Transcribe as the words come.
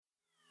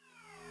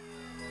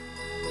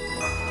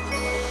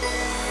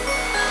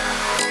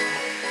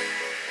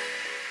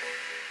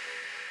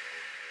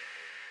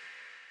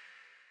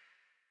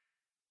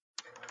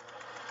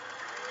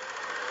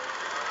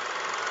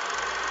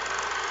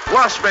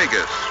Las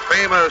Vegas,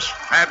 famous,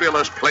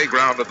 fabulous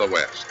playground of the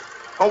West.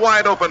 A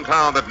wide-open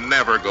town that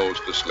never goes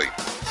to sleep.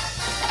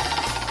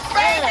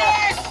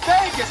 Vegas!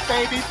 Vegas,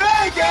 baby,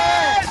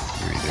 Vegas!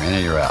 You're either in or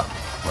you're out.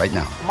 Right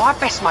now. My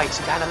best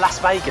mates are going to Las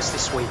Vegas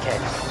this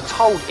weekend. I'm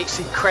told it's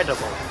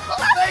incredible.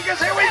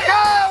 Vegas, here we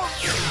go!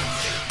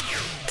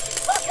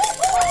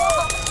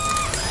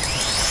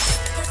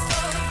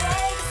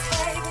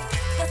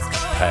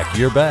 Pack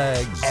your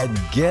bags and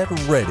get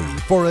ready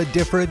for a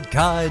different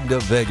kind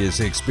of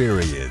Vegas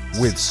experience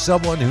with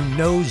someone who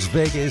knows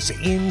Vegas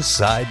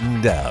inside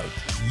and out.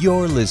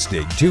 You're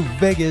listening to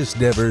Vegas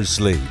Never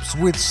Sleeps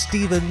with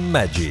Stephen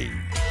Maggi.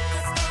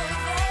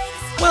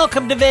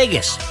 Welcome to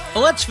Vegas.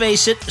 Well, let's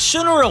face it,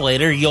 sooner or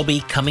later you'll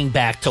be coming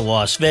back to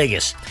Las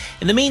Vegas.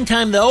 In the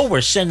meantime, though, we're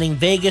sending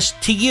Vegas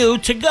to you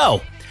to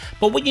go.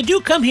 But when you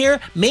do come here,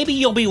 maybe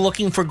you'll be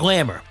looking for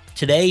glamour.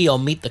 Today, you'll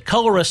meet the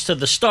colorist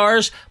of the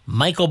stars,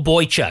 Michael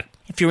Boychuk.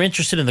 If you're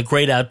interested in the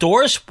great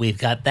outdoors, we've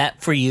got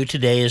that for you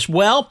today as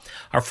well.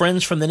 Our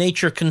friends from the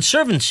Nature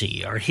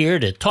Conservancy are here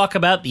to talk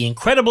about the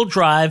incredible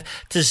drive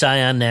to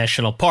Zion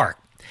National Park.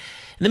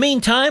 In the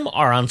meantime,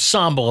 our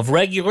ensemble of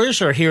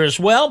regulars are here as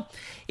well.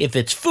 If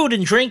it's food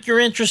and drink you're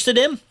interested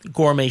in,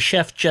 gourmet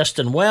chef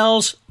Justin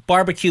Wells,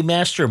 barbecue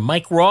master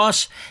Mike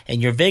Ross,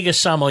 and your Vegas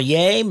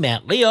sommelier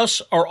Matt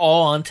Leos are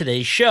all on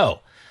today's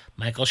show.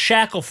 Michael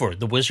Shackelford,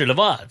 the Wizard of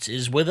Odds,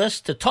 is with us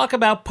to talk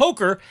about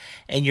poker,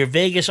 and your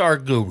Vegas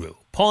art guru,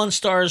 Pawn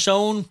Stars'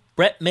 own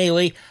Brett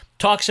Mailey,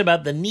 talks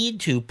about the need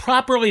to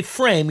properly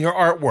frame your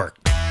artwork.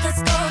 Let's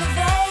go to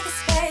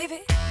Vegas,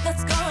 baby.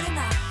 Let's go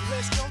tonight.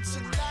 Let's go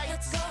tonight.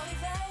 Let's go to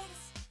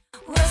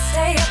Vegas. We'll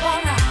stay up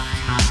all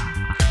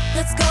night.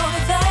 Let's go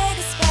to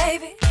Vegas,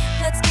 baby.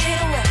 Let's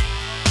get away.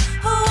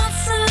 Who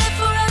wants to live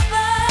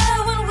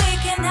forever when we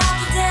can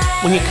have the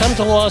day? When you come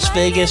to Las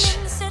Vegas,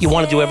 you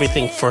want to do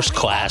everything first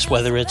class,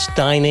 whether it's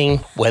dining,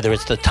 whether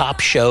it's the top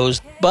shows.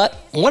 But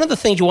one of the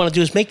things you want to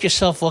do is make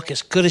yourself look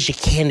as good as you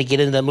can to get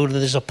into that mood. And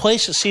there's a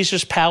place at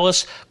Caesar's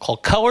Palace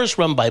called Colors,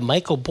 run by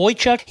Michael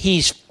Boychuk.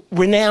 He's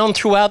renowned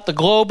throughout the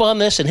globe on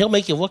this, and he'll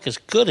make you look as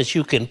good as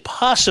you can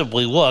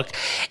possibly look.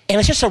 And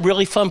it's just a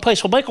really fun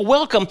place. Well, Michael,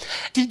 welcome.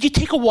 Did it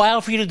take a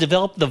while for you to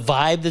develop the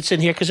vibe that's in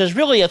here? Because there's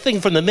really a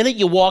thing from the minute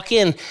you walk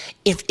in,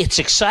 it's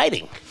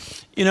exciting.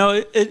 You know,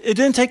 it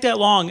didn't take that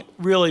long,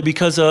 really,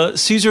 because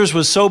Caesars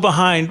was so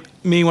behind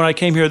me when I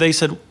came here. They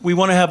said, we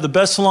want to have the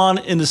best salon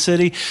in the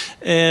city,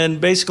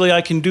 and basically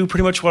I can do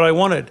pretty much what I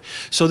wanted.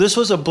 So this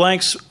was a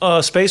blank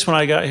space when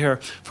I got here.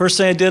 First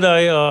thing I did,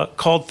 I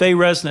called Faye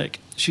Resnick.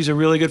 She's a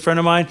really good friend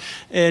of mine,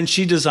 and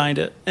she designed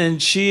it.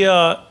 And she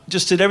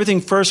just did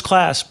everything first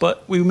class,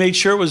 but we made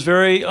sure it was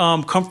very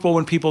comfortable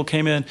when people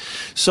came in.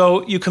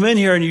 So you come in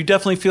here and you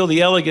definitely feel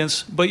the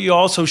elegance, but you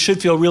also should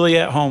feel really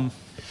at home.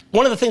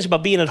 One of the things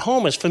about being at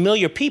home is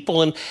familiar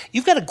people, and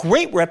you've got a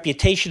great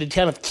reputation in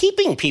town of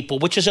keeping people,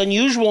 which is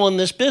unusual in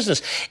this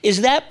business.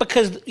 Is that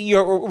because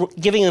you're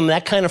giving them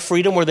that kind of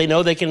freedom where they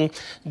know they can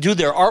do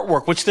their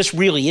artwork, which this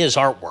really is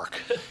artwork?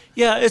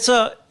 Yeah, it's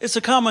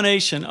a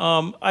combination.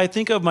 I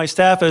think of my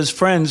staff as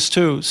friends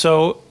too,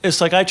 so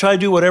it's like I try to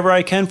do whatever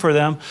I can for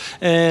them,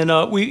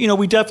 and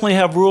we definitely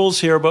have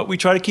rules here, but we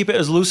try to keep it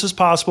as loose as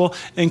possible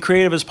and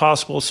creative as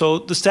possible. So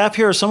the staff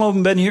here, some of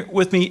them have been here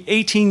with me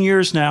 18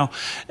 years now,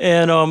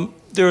 and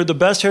they're the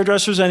best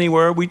hairdressers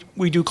anywhere.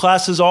 We do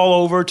classes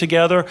all over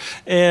together,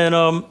 and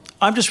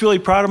I'm just really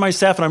proud of my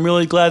staff, and I'm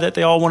really glad that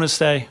they all want to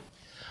stay.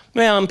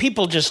 Well, and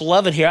people just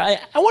love it here.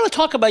 I want to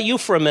talk about you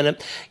for a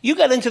minute. You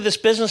got into this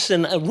business,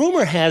 and a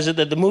rumor has it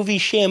that the movie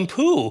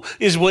Shampoo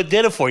is what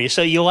did it for you.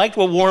 So you liked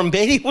what Warren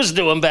Beatty was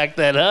doing back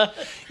then, huh?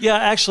 Yeah,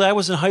 actually, I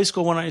was in high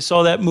school when I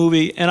saw that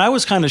movie, and I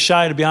was kind of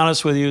shy, to be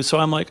honest with you. So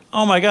I'm like,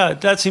 oh, my God,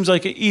 that seems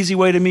like an easy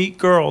way to meet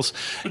girls.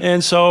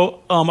 And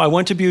so I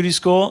went to beauty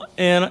school,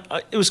 and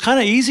it was kind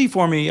of easy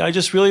for me. I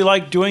just really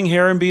liked doing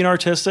hair and being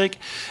artistic.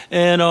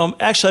 And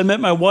actually, I met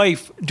my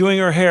wife doing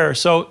her hair,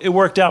 so it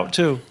worked out,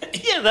 too.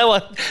 Yeah, that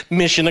was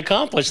mission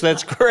accomplished.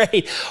 That's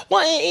great.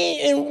 Well,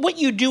 and what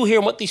you do here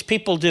and what these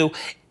people do,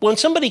 when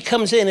somebody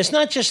comes in, it's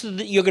not just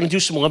that you're going to do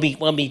some, let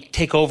me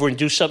take over and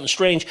do something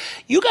strange.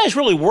 You guys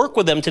really work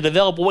with them to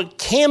develop what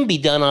can be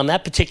done on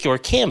that particular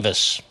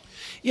canvas.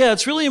 Yeah,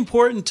 it's really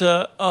important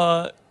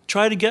to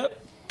try to get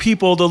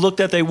people the look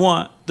that they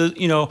want,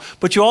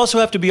 but you also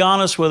have to be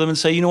honest with them and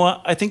say, you know what,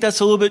 I think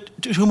that's a little bit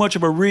too much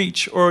of a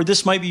reach, or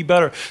this might be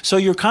better. So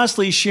you're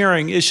constantly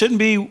sharing. It shouldn't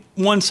be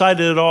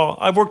one-sided at all.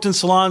 I've worked in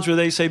salons where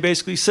they say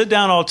basically, sit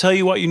down, I'll tell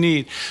you what you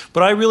need.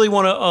 But I really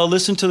want to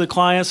listen to the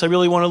clients. I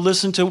really want to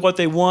listen to what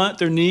they want,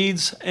 their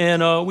needs,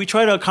 and we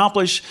try to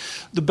accomplish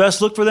the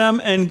best look for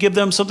them and give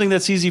them something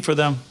that's easy for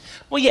them.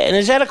 Well, yeah, and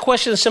is that a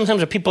question that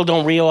sometimes people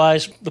don't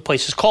realize? The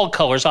place is called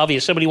Colors.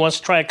 Obviously, somebody wants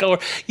to try a color.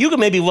 You can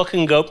maybe look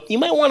and go, you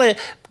might want to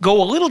go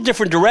a little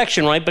different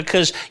direction, right?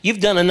 Because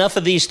you've done enough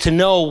of these to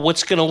know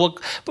what's going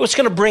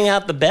to bring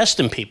out the best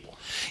in people.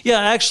 Yeah,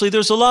 actually,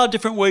 there's a lot of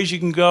different ways you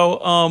can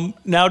go.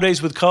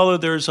 Nowadays with color,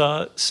 there's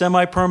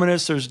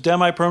semi-permanents, there's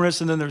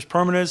demi-permanents, and then there's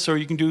permanents, or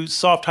you can do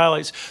soft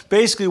highlights.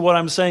 Basically, what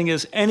I'm saying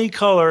is any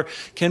color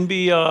can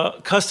be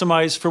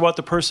customized for what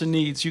the person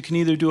needs. You can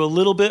either do a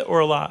little bit or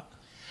a lot.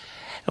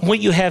 And what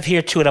you have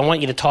here, too, and I want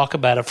you to talk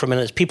about it for a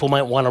minute, is people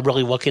might want to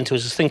really look into,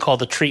 is this thing called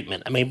the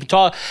treatment. I mean,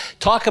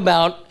 talk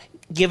about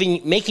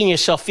making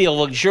yourself feel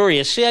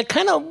luxurious. Yeah,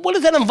 kind of, what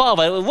does that involve?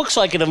 It looks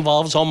like it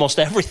involves almost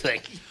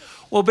everything.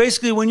 Well,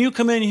 basically, when you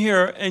come in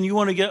here and you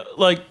want to get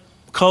like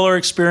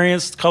color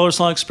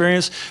salon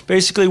experience,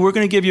 basically we're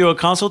going to give you a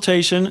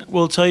consultation.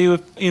 We'll tell you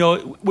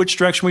which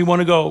direction we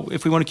want to go.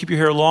 If we want to keep your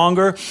hair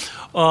longer,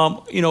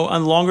 on the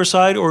longer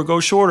side, or go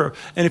shorter.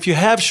 And if you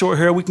have short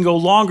hair, we can go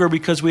longer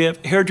because we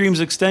have Hair Dreams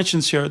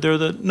extensions here. They're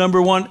the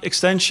 #1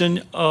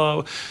 extension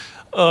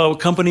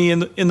company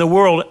in the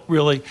world,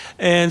 really.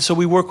 And so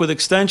we work with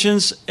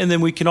extensions, and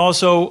then we can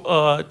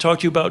also talk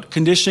to you about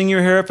conditioning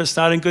your hair if it's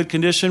not in good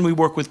condition. We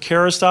work with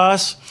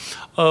Kerastase.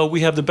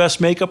 We have the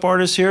best makeup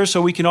artists here,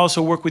 so we can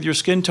also work with your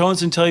skin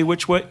tones and tell you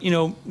which way,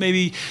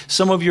 maybe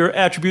some of your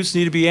attributes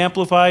need to be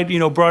amplified,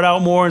 brought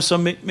out more, and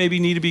some maybe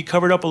need to be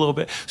covered up a little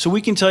bit. So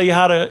we can tell you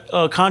how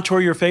to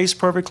contour your face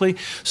perfectly.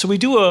 So we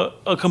do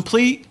a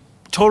complete,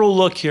 total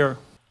look here.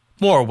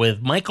 More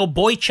with Michael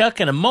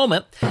Boychuk in a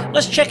moment.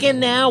 Let's check in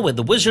now with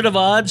the Wizard of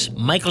Odds,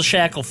 Michael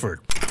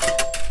Shackelford.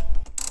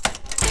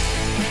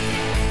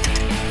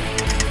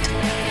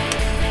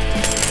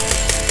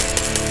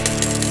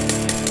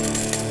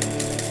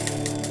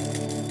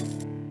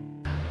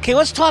 Okay,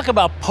 let's talk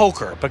about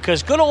poker,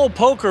 because good old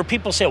poker,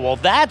 people say, well,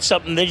 that's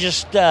something they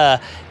just,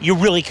 you're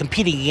really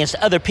competing against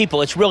other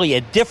people. It's really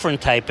a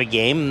different type of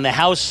game, and the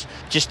house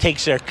just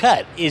takes their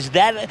cut. Is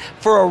that,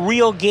 for a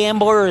real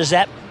gambler, is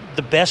that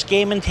the best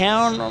game in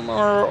town,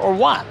 or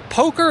what?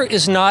 Poker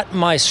is not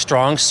my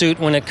strong suit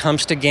when it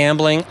comes to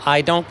gambling.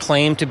 I don't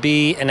claim to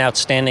be an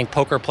outstanding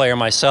poker player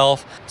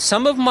myself.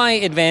 Some of my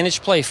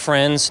Advantage Play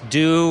friends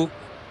do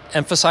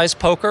emphasize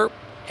poker,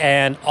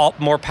 and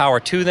more power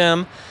to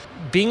them.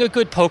 Being a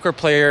good poker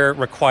player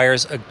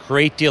requires a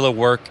great deal of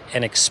work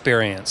and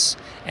experience,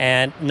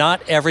 and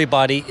not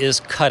everybody is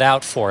cut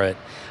out for it.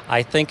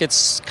 I think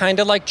it's kind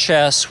of like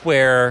chess,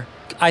 where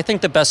I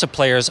think the best of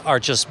players are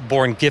just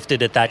born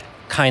gifted at that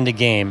kind of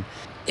game.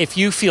 If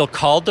you feel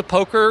called to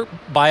poker,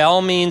 by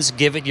all means,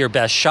 give it your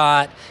best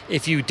shot.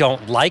 If you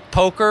don't like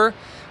poker,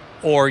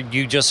 or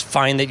you just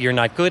find that you're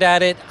not good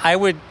at it, I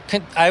would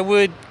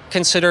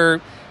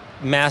consider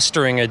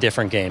mastering a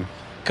different game.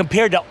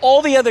 Compared to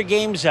all the other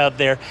games out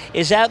there,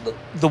 is that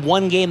the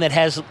one game that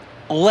has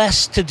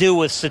less to do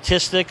with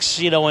statistics,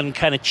 and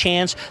kind of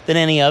chance than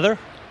any other?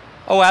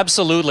 Oh,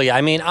 absolutely.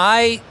 I mean,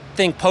 I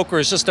think poker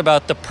is just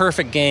about the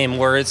perfect game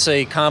where it's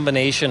a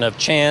combination of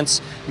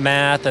chance,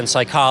 math, and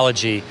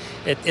psychology.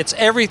 It's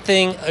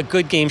everything a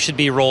good game should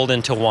be rolled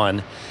into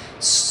one.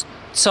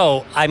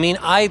 So, I mean,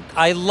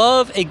 I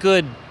love a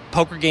good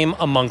poker game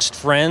amongst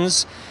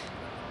friends.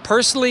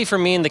 Personally, for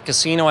me in the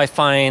casino, I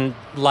find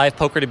live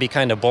poker to be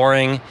kind of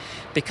boring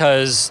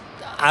because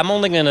I'm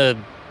only going to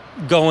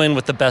go in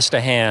with the best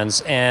of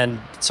hands.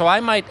 And so I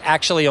might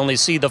actually only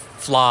see the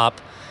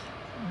flop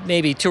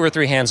maybe 2 or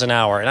 3 hands an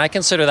hour. And I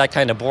consider that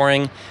kind of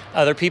boring.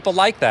 Other people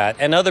like that.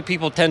 And other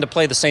people tend to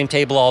play the same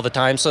table all the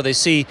time, so they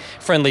see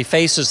friendly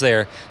faces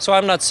there. So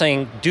I'm not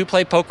saying do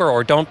play poker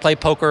or don't play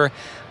poker.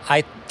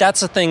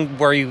 That's a thing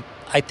where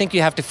I think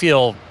you have to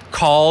feel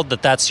called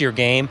that that's your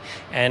game.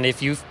 And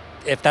if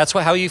that's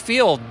how you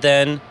feel,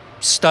 then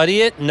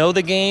study it, know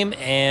the game,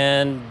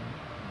 and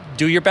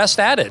do your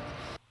best at it.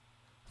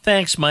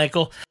 Thanks,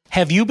 Michael.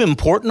 Have you been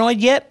Portnoyed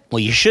yet? Well,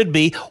 you should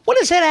be. What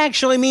does that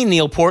actually mean,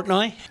 Neil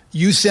Portnoy?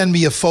 You send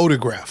me a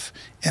photograph,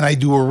 and I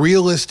do a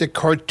realistic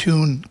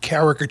cartoon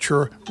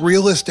caricature.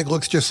 Realistic,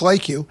 looks just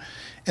like you,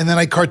 and then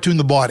I cartoon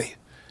the body.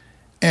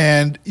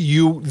 And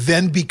you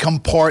then become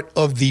part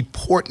of the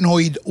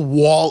Portnoy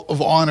Wall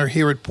of Honor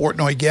here at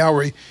Portnoy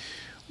Gallery,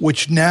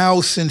 which now,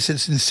 since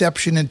its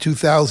inception in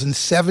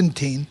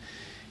 2017,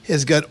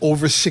 has got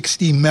over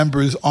 60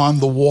 members on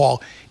the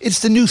wall. It's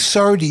the new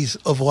Sardi's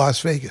of Las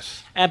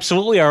Vegas.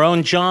 Absolutely. Our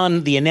own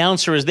John, the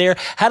announcer, is there.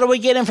 How do we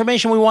get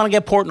information we want to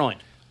get Portnoy?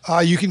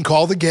 You can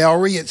call the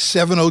gallery at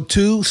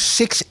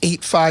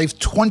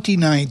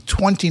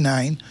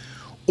 702-685-2929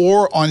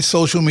 or on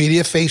social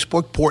media,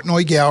 Facebook,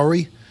 Portnoy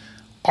Gallery,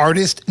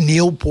 artist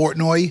Neil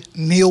Portnoy,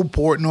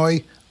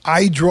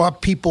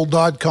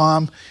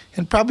 iDrawPeople.com,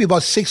 and probably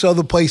about 6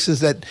 other places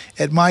that,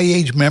 at my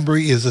age,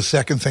 memory is the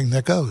second thing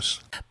that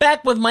goes.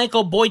 Back with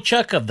Michael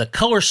Boychuk of the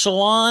Color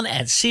Salon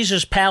at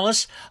Caesar's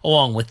Palace,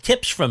 along with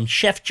tips from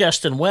Chef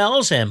Justin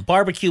Wells and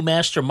barbecue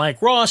master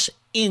Mike Ross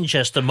in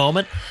just a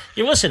moment.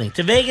 You're listening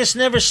to Vegas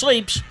Never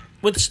Sleeps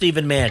with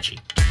Stephen Maggi.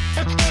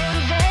 Let's go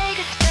to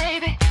Vegas,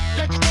 baby.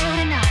 Let's go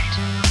tonight.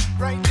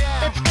 Right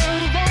now. Let's go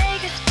to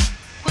Vegas.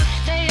 We'll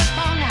stay up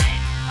all night.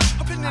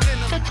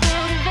 Let's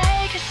go to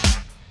Vegas.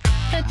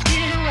 Let's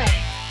get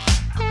away.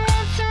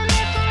 Once and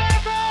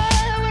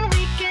forever when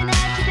we can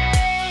have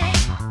today.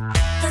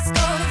 Let's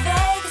go to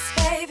Vegas,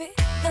 baby.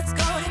 Let's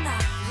go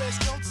tonight. Let's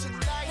go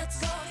tonight. Let's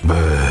go to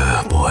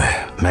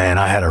Man,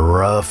 I had a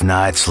rough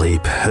night's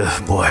sleep.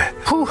 Boy,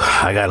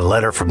 I got a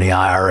letter from the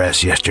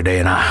IRS yesterday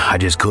and I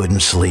just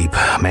couldn't sleep.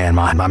 Man,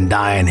 I'm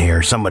dying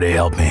here. Somebody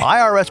help me.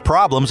 IRS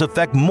problems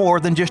affect more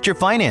than just your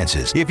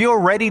finances. If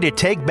you're ready to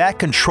take back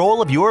control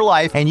of your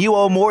life and you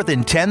owe more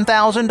than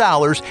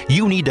 $10,000,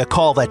 you need to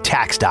call the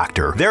Tax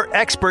Doctor. Their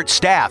expert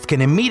staff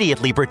can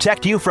immediately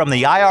protect you from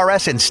the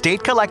IRS and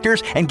state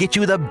collectors and get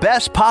you the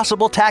best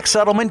possible tax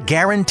settlement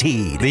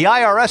guaranteed. The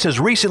IRS has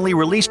recently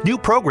released new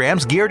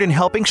programs geared in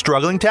helping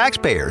struggling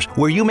taxpayers,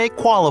 where you may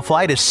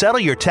qualify to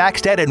settle your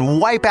tax debt and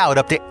wipe out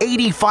up to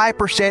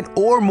 85%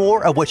 or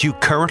more of what you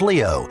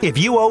currently owe. If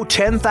you owe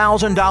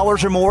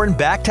 $10,000 or more in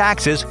back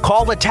taxes,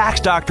 call the Tax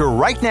Doctor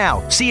right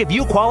now. See if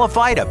you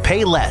qualify to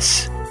pay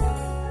less.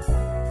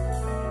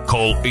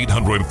 Call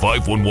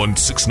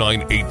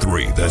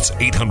 800-511-6983. That's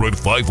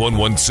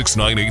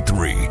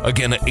 800-511-6983.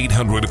 Again,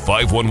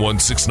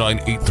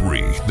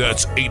 800-511-6983.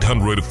 That's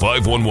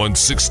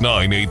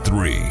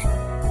 800-511-6983.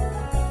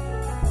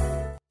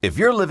 If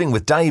you're living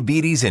with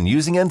diabetes and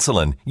using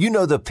insulin, you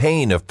know the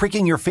pain of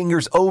pricking your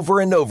fingers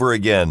over and over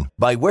again.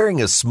 By wearing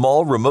a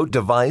small remote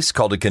device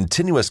called a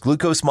continuous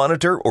glucose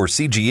monitor, or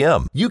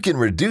CGM, you can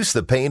reduce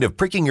the pain of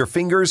pricking your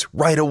fingers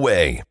right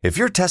away. If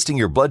you're testing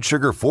your blood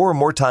sugar 4 or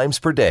more times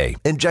per day,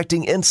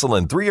 injecting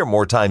insulin 3 or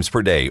more times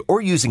per day,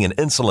 or using an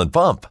insulin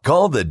pump,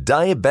 call the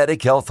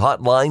Diabetic Health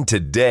Hotline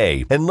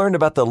today and learn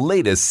about the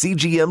latest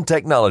CGM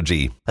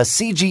technology. A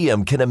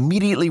CGM can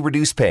immediately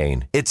reduce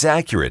pain. It's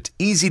accurate,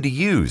 easy to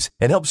use,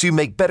 and helps you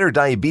make better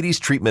diabetes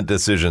treatment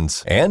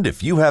decisions. And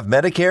if you have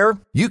Medicare,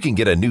 you can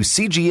get a new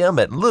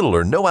CGM at little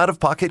or no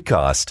out-of-pocket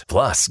cost.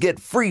 Plus, get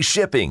free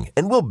shipping,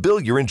 and we'll bill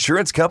your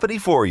insurance company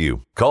for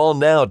you. Call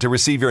now to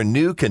receive your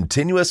new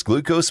continuous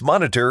glucose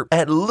monitor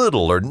at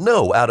little or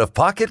no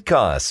out-of-pocket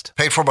cost.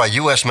 Paid for by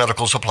U.S.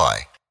 Medical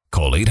Supply.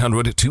 Call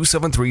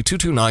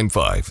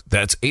 800-273-2295.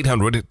 That's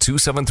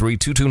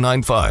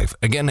 800-273-2295.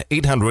 Again,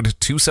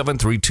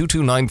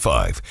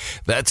 800-273-2295.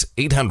 That's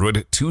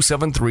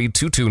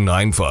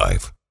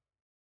 800-273-2295.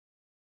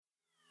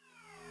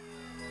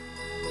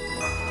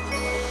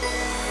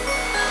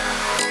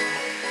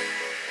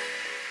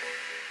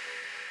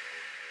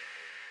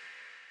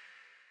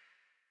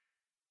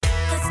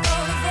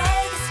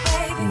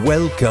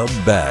 Welcome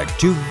back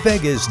to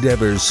Vegas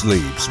Never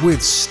Sleeps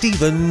with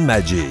Stephen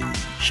Maggi.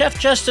 Chef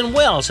Justin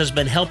Wells has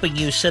been helping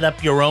you set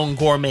up your own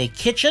gourmet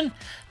kitchen.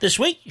 This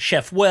week,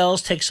 Chef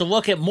Wells takes a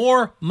look at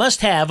more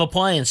must-have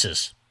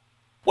appliances.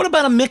 What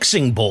about a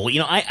mixing bowl?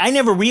 You know, I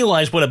never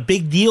realized what a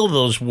big deal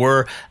those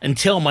were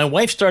until my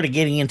wife started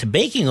getting into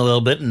baking a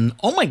little bit, and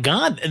oh my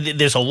God,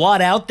 there's a lot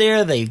out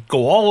there. They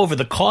go all over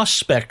the cost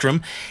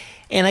spectrum,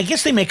 and I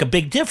guess they make a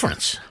big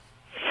difference.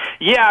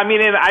 Yeah, I mean,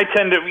 I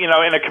tend to,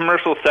 in a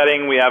commercial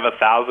setting, we have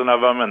 1,000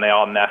 of them, and they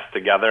all nest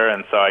together,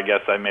 and so I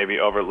guess I maybe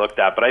overlooked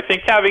that. But I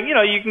think having,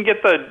 you can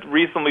get the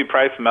reasonably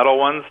priced metal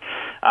ones.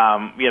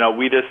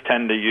 We just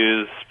tend to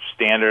use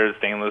standard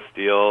stainless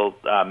steel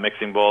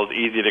mixing bowls,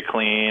 easy to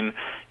clean.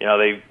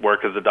 They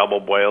work as a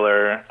double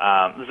boiler.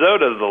 Zoe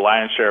does the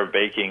lion's share of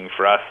baking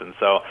for us, and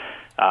so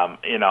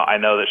I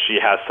know that she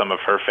has some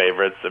of her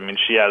favorites. I mean,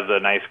 she has a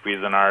nice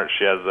Cuisinart.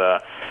 She has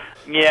a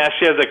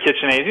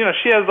KitchenAid.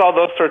 She has all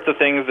those sorts of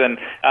things. And,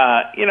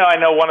 I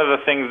know one of the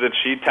things that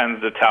she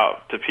tends to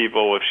tout to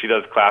people if she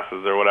does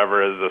classes or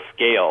whatever is a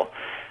scale.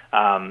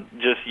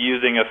 Just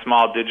using a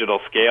small digital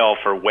scale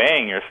for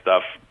weighing your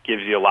stuff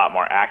gives you a lot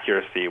more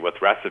accuracy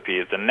with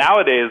recipes. And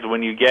nowadays,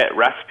 when you get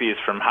recipes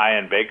from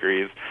high-end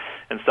bakeries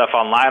and stuff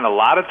online, a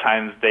lot of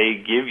times they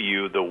give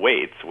you the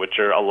weights, which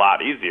are a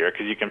lot easier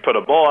because you can put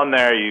a bowl in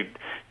there, you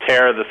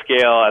tear the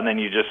scale, and then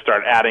you just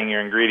start adding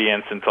your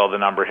ingredients until the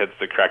number hits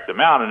the correct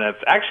amount. And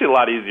it's actually a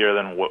lot easier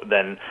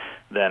than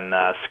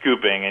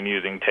scooping and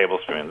using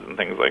tablespoons and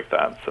things like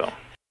that. So,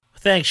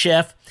 thanks,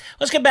 Chef.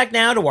 Let's get back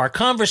now to our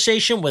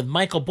conversation with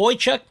Michael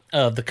Boychuk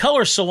of the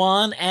Color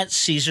Salon at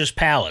Caesars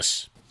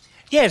Palace.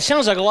 Yeah, it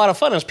sounds like a lot of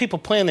fun as people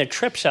plan their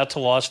trips out to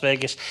Las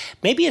Vegas.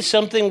 Maybe it's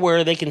something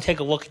where they can take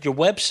a look at your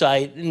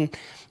website and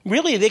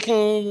really they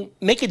can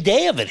make a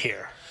day of it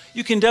here.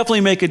 You can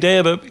definitely make a day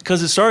of it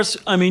because you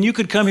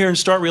could come here and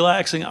start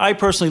relaxing. I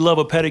personally love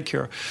a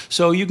pedicure.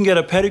 So you can get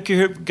a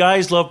pedicure.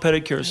 Guys love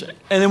pedicures.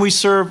 And then we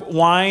serve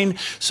wine,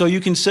 so you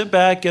can sit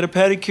back, get a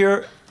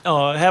pedicure,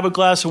 have a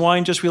glass of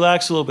wine, just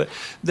relax a little bit.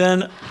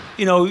 Then,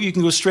 you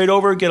can go straight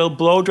over, get a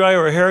blow dry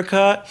or a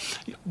haircut.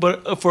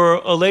 But for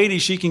a lady,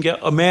 she can get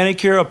a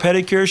manicure, a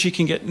pedicure. She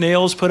can get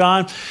nails put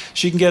on.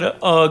 She can get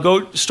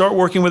go start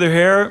working with her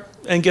hair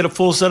and get a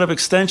full set of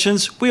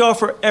extensions. We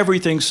offer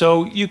everything,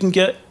 so you can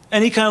get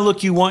any kind of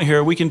look you want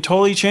here. We can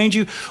totally change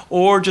you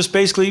or just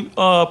basically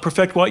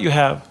perfect what you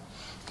have.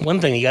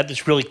 One thing you got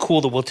that's really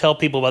cool that we'll tell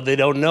people about they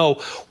don't know,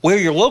 where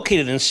you're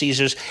located in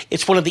Caesars,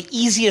 it's one of the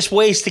easiest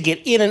ways to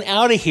get in and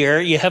out of here.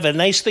 You have a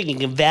nice thing, you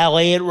can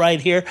valet it right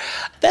here.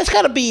 That's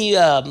got to be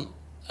a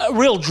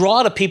real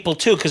draw to people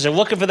too because they're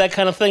looking for that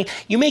kind of thing.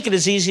 You make it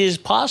as easy as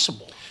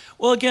possible.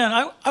 Well, again,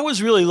 I was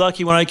really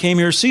lucky when I came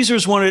here.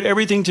 Caesars wanted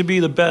everything to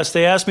be the best.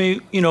 They asked me,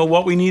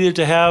 what we needed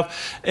to have,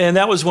 and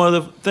that was one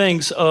of the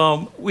things.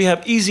 We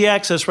have easy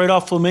access right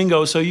off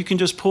Flamingo, so you can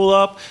just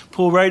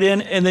pull right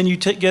in, and then you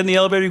get in the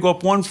elevator, you go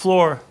up one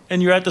floor,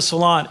 and you're at the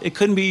salon. It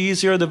couldn't be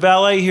easier. The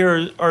valet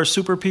here are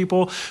super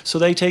people, so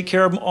they take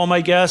care of all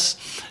my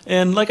guests.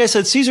 And like I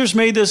said, Caesars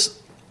made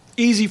this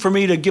easy for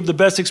me to give the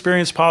best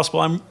experience possible.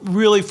 I'm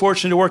really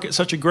fortunate to work at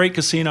such a great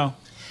casino.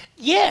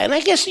 Yeah, and I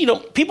guess,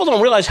 people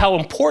don't realize how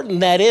important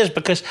that is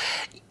because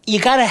you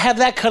got to have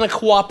that kind of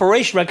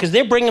cooperation, right? Because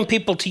they're bringing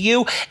people to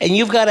you, and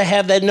you've got to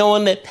have that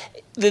knowing that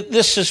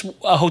this is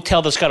a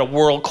hotel that's got a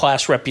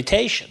world-class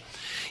reputation.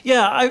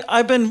 Yeah,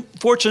 I've been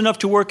fortunate enough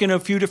to work in a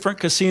few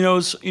different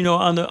casinos,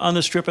 on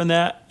the Strip and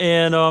that,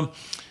 and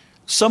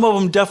some of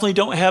them definitely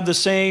don't have the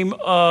same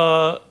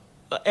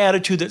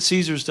attitude that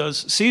Caesars does.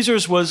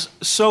 Caesars was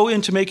so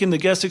into making the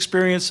guest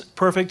experience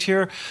perfect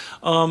here.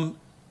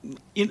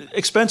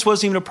 Expense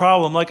wasn't even a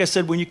problem. Like I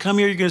said, when you come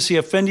here, you're going to see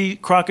a Fendi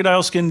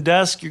crocodile skin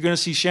desk. You're going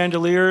to see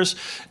chandeliers.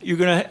 You're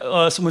going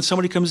to when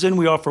somebody comes in,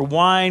 we offer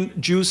wine,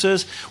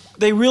 juices.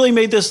 They really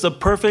made this the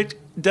perfect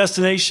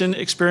destination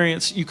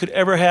experience you could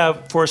ever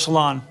have for a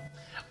salon.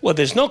 Well,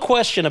 there's no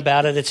question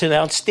about it. It's an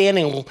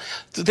outstanding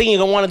thing you're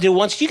going to want to do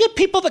once. You get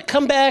people that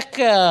come back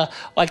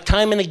like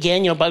time and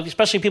again,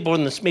 especially people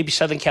in maybe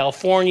Southern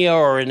California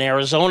or in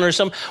Arizona or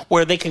something,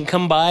 where they can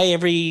come by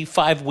every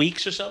 5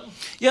 weeks or something?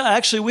 Yeah,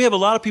 actually, we have a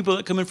lot of people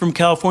that come in from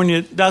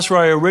California. That's where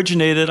I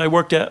originated. I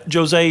worked at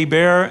Jose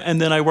Ibert, and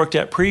then I worked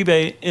at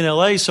Privé in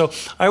L.A., so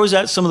I was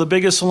at some of the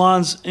biggest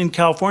salons in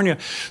California.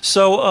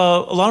 So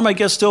a lot of my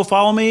guests still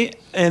follow me,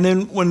 and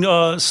then when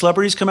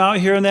celebrities come out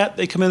here and that,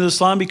 they come into the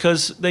salon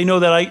because they know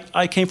that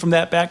I came from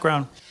that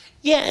background.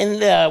 Yeah,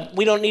 and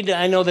we don't need to,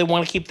 I know they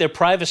want to keep their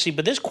privacy,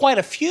 but there's quite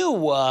a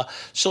few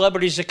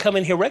celebrities that come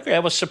in here regularly. I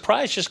was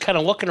surprised just kind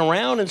of looking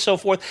around and so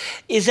forth.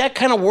 Is that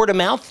kind of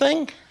word-of-mouth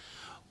thing?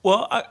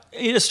 Well,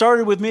 it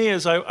started with me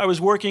as I was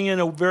working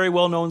in a very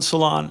well-known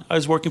salon. I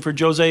was working for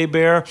Jose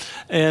Ibert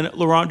and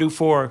Laurent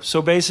Dufour.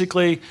 So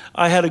basically,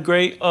 I had a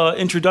great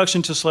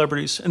introduction to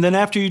celebrities. And then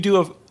after you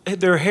do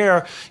their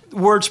hair,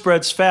 word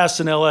spreads fast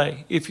in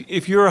L.A.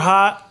 If you're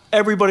hot,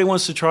 everybody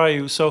wants to try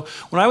you. So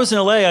when I was in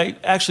L.A., I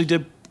actually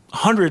did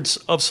hundreds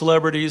of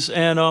celebrities,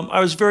 and I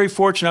was very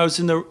fortunate. I was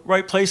in the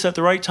right place at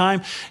the right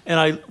time, and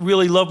I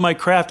really loved my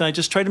craft, and I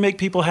just tried to make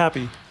people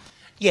happy.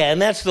 Yeah,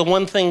 and that's the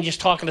one thing, just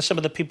talking to some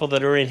of the people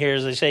that are in here,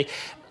 is they say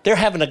they're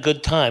having a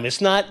good time.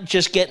 It's not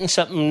just getting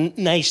something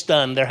nice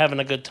done. They're having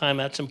a good time.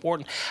 That's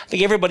important. I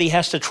think everybody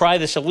has to try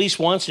this at least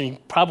once,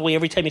 and probably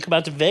every time you come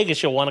out to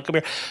Vegas, you'll want to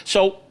come here.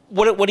 So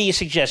what do you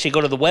suggest? You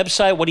go to the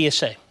website? What do you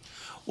say?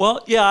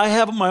 Well, yeah, I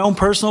have my own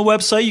personal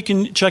website. You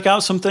can check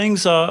out some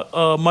things,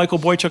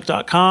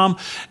 michaelboychuk.com.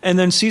 And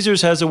then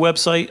Caesars has a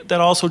website that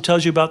also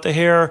tells you about the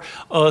hair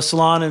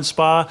salon and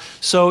spa.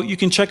 So you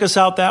can check us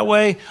out that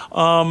way.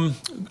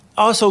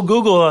 Also,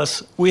 Google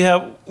us. We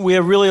have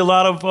really a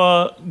lot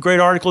of great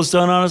articles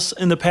done on us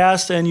in the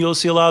past, and you'll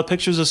see a lot of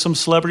pictures of some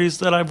celebrities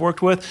that I've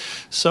worked with.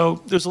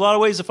 So there's a lot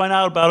of ways to find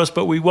out about us,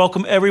 but we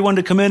welcome everyone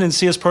to come in and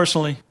see us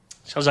personally.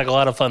 Sounds like a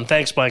lot of fun.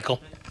 Thanks, Michael.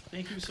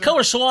 Thank you, sir.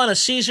 Color Salon at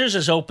Caesars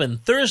is open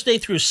Thursday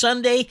through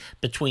Sunday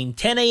between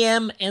 10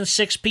 a.m. and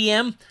 6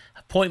 p.m.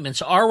 Appointments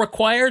are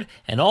required,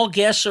 and all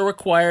guests are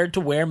required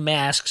to wear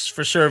masks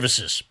for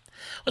services.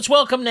 Let's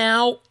welcome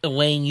now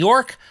Elaine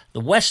York, the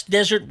West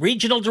Desert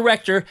Regional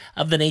Director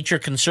of the Nature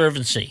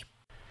Conservancy.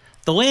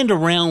 The land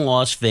around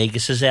Las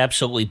Vegas is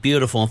absolutely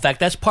beautiful. In fact,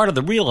 that's part of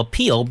the real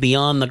appeal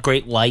beyond the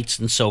great lights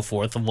and so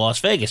forth of Las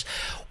Vegas.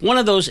 One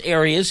of those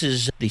areas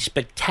is the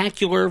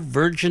spectacular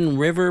Virgin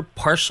River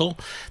parcel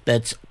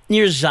that's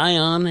near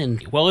Zion.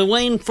 And, well,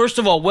 Elaine, first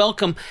of all,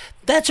 welcome.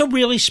 That's a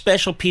really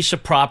special piece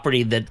of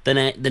property that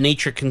the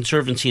Nature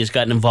Conservancy has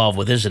gotten involved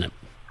with, isn't it?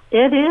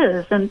 It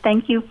is, and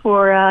thank you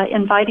for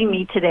inviting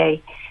me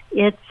today.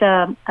 It's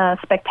a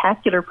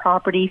spectacular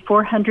property,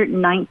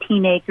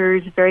 419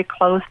 acres, very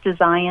close to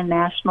Zion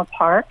National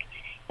Park,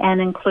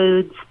 and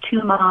includes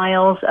 2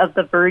 miles of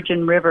the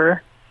Virgin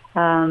River,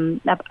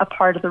 a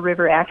part of the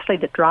river actually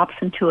that drops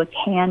into a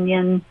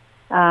canyon.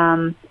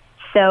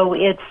 So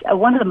it's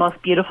one of the most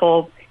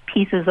beautiful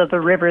pieces of the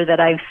river that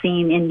I've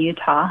seen in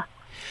Utah.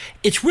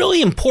 It's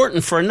really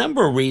important for a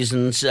number of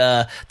reasons.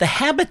 The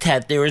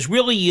habitat there is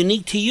really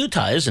unique to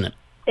Utah, isn't it?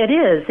 It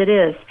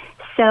is.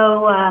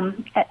 So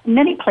at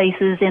many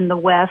places in the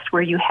West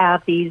where you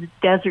have these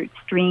desert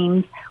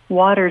streams,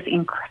 water is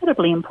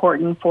incredibly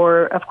important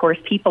for, of course,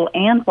 people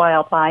and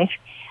wildlife.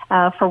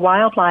 For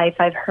wildlife,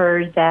 I've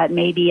heard that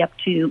maybe up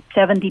to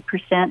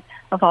 70%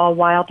 of all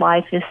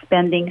wildlife is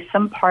spending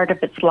some part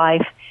of its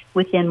life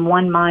within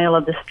 1 mile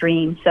of the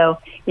stream. So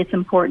it's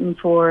important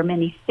for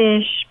many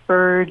fish,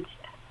 birds,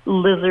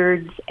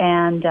 lizards,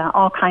 and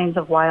all kinds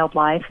of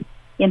wildlife.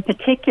 In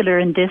particular,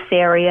 in this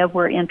area,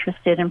 we're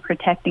interested in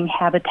protecting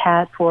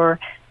habitat for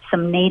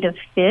some native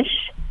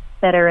fish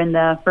that are in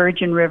the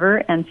Virgin River,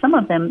 and some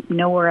of them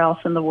nowhere else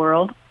in the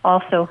world,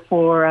 also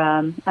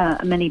for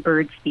many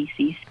bird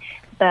species.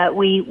 But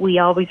we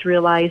always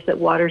realize that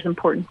water is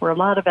important for a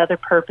lot of other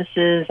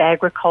purposes,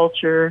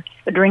 agriculture,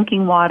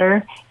 drinking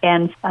water,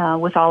 and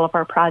with all of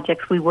our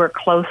projects, we work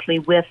closely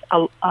with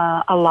a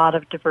lot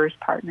of diverse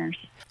partners.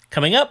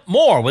 Coming up,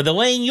 more with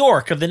Elaine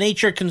York of the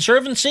Nature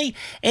Conservancy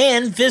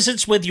and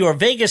visits with your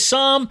Vegas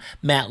Somm,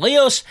 Matt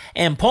Leos,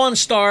 and Pawn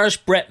Stars,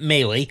 Brett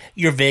Maley,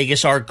 your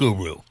Vegas art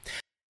guru.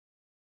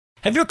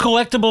 Have your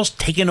collectibles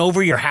taken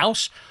over your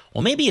house?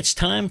 Well, maybe it's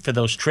time for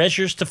those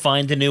treasures to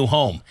find a new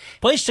home.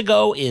 Place to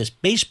go is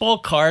baseball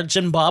cards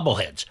and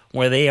bobbleheads,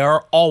 where they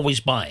are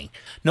always buying.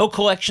 No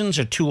collections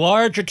are too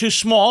large or too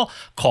small.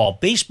 Call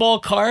Baseball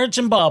Cards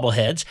and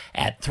Bobbleheads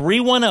at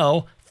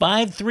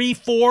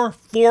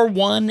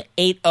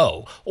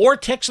 310-534-4180 or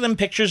text them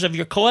pictures of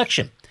your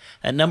collection.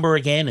 That number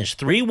again is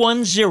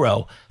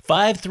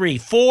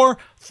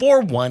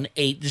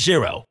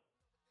 310-534-4180.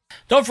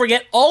 Don't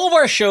forget, all of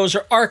our shows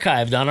are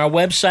archived on our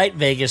website,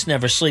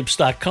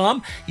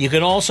 VegasNeverSleeps.com. You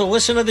can also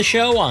listen to the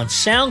show on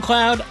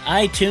SoundCloud,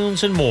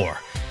 iTunes, and more.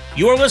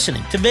 You are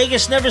listening to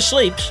Vegas Never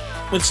Sleeps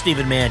with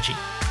Stephen Maggi.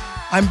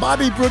 I'm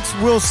Bobby Brooks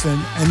Wilson,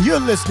 and you're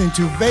listening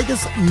to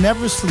Vegas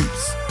Never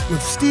Sleeps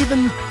with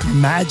Stephen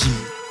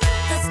Maggi.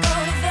 Let's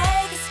go to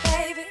Vegas,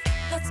 baby.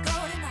 Let's go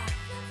tonight.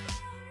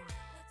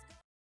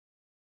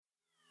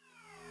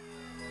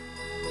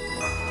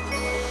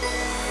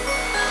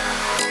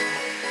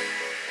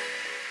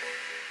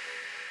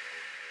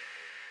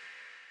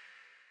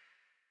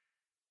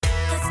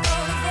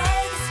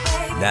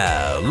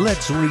 Now,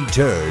 let's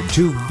return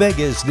to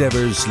Vegas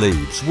Never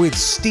Sleeps with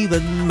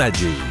Stephen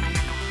Maggi.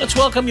 Let's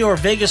welcome your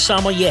Vegas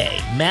sommelier,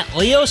 Matt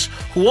Leos,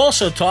 who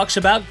also talks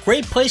about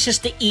great places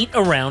to eat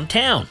around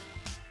town.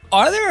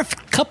 Are there a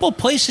couple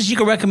places you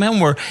can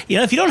recommend where,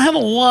 if you don't have a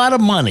lot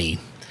of money,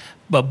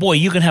 but boy,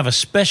 you can have a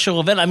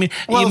special event? I mean,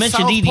 you mentioned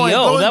South EDO, Point,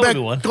 would be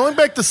one. Going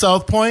back to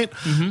South Point,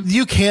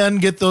 you can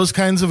get those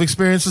kinds of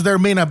experiences there. It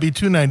may not be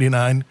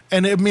 $2.99,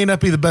 and it may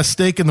not be the best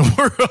steak in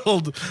the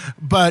world,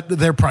 but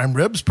their prime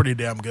rib's pretty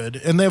damn good.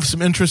 And they have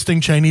some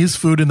interesting Chinese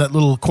food in that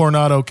little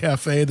Coronado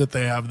Cafe that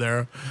they have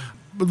there.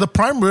 But the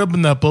prime rib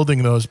in that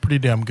building, though, is pretty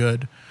damn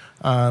good.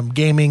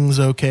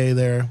 Gaming's okay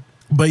there.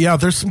 But yeah,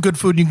 there's some good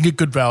food. You can get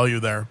good value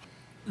there.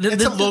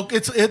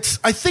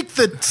 I think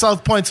that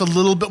South Point's a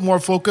little bit more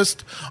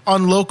focused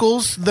on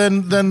locals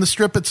than the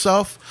Strip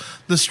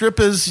itself. The Strip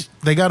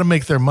they got to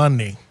make their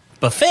money.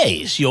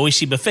 Buffets. You always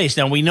see buffets.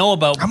 Now, we know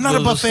about... I'm not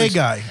a buffet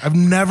guy. I've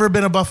never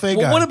been a buffet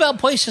guy. What about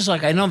places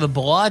like, I know the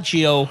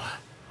Bellagio,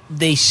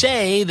 they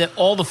say that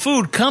all the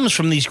food comes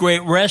from these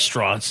great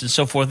restaurants and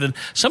so forth. And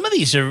some of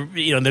these are,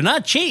 they're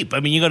not cheap. I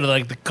mean, you go to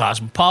like the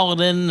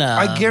Cosmopolitan.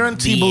 I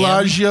guarantee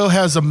Bellagio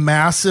has a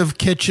massive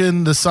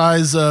kitchen the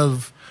size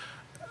of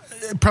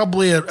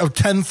probably a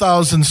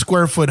 10,000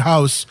 square foot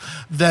house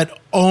that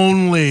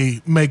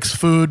only makes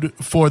food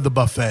for the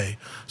buffet.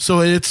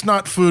 So it's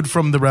not food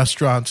from the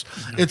restaurants.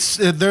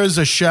 There's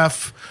a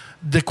chef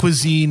de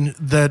cuisine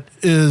that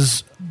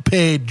is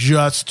paid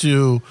just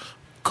to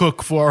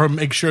cook for or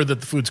make sure that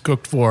the food's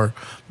cooked for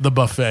the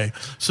buffet.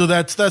 So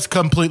that's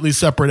completely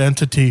separate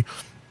entity,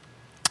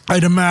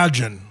 I'd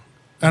imagine.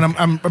 And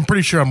I'm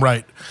pretty sure I'm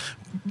right.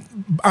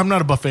 I'm not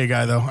a buffet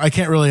guy, though. I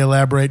can't really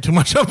elaborate too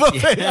much on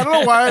buffet. I don't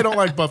know why I don't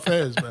like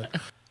buffets. But.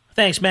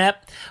 Thanks,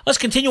 Matt. Let's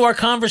continue our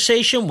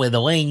conversation with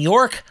Elaine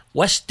York,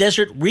 West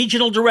Desert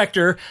Regional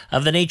Director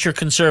of the Nature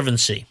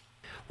Conservancy.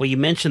 Well, you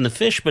mentioned the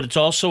fish, but it's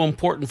also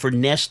important for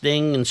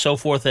nesting and so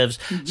forth as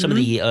some of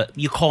the,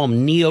 you call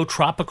them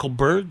neotropical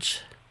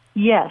birds?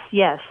 Yes.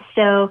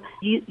 So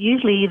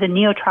usually the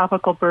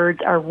neotropical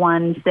birds are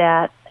ones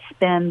that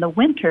spend the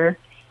winter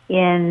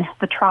in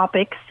the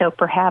tropics, so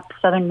perhaps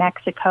southern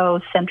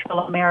Mexico, Central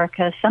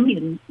America, some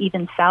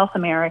even South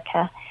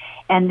America.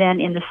 And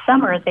then in the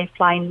summer, they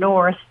fly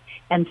north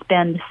and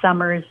spend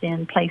summers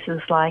in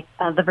places like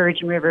the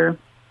Virgin River.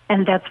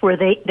 And that's where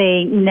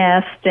they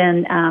nest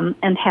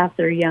and have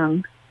their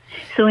young.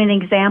 So an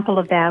example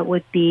of that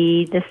would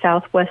be the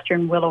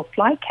southwestern willow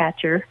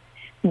flycatcher,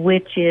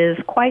 which is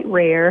quite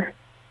rare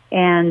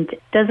and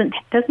doesn't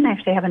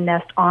actually have a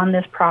nest on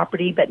this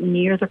property, but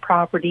near the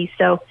property.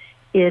 So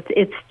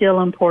it's still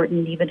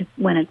important, even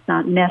when it's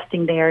not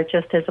nesting there,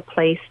 just as a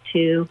place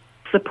to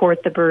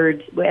support the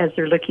birds as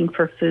they're looking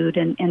for food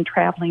and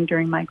traveling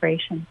during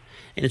migration.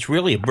 And it's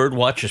really a bird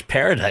watcher's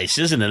paradise,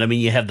 isn't it? I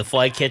mean, you have the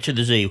flycatcher.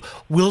 There's a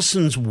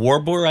Wilson's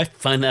warbler. I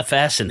find that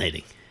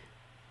fascinating.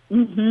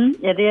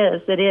 It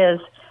is.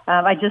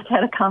 I just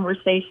had a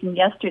conversation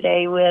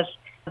yesterday with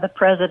the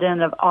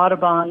president of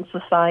Audubon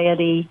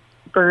Society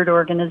bird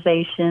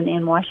organization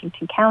in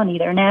Washington County.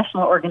 They're a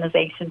national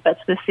organization, but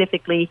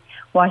specifically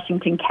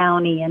Washington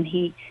County, and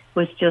he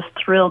was just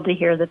thrilled to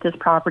hear that this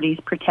property is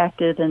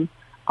protected and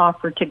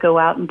offered to go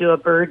out and do a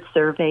bird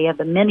survey of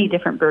the many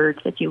different birds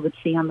that you would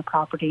see on the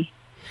property.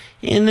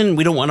 And then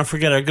we don't want to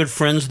forget our good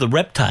friends, the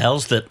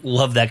reptiles, that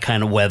love that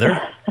kind of weather.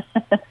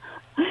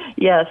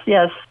 Yes.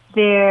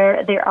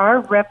 There are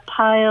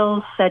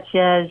reptiles such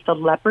as the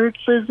leopard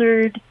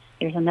lizard.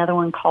 There's another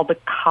one called the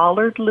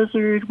collared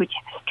lizard, which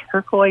has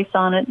turquoise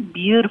on it.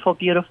 Beautiful,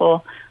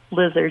 beautiful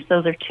lizards.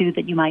 Those are two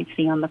that you might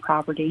see on the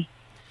property.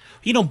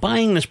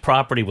 buying this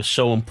property was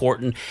so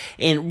important.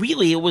 And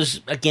really, it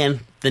was,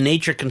 again, the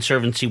Nature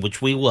Conservancy,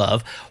 which we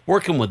love,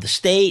 working with the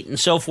state and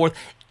so forth.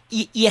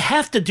 You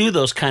have to do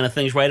those kind of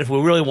things, right, if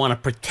we really want to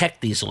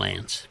protect these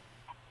lands.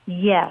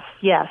 Yes.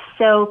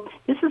 So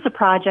this is a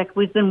project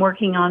we've been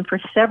working on for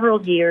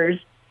several years.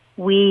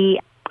 We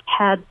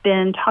had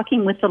been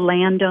talking with the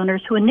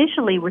landowners who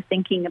initially were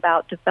thinking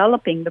about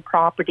developing the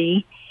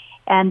property.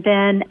 And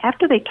then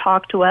after they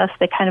talked to us,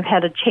 they kind of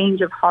had a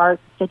change of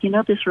heart, said,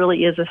 this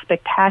really is a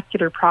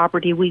spectacular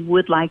property. We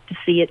would like to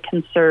see it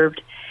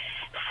conserved.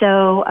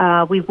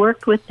 So we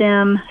worked with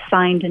them,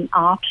 signed an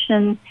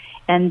option,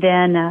 and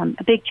then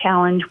a big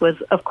challenge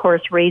was, of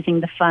course,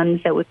 raising the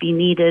funds that would be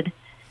needed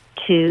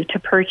to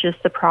purchase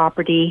the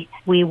property.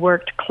 We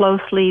worked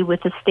closely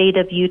with the state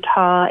of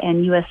Utah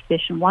and U.S.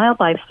 Fish and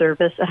Wildlife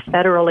Service, a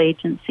federal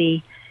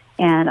agency,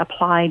 and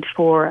applied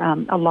for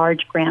a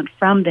large grant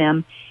from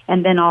them,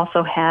 and then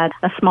also had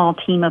a small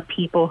team of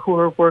people who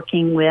were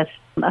working with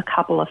a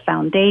couple of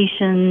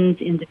foundations,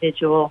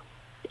 individual,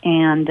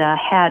 and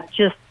had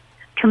just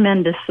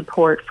tremendous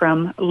support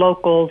from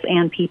locals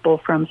and people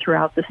from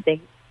throughout the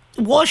state.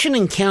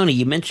 Washington County,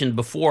 you mentioned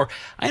before,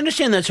 I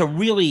understand that's a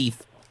really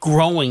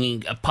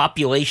growing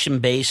population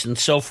base and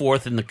so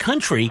forth in the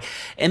country,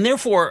 and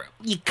therefore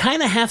you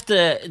kind of have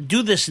to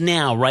do this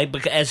now, right?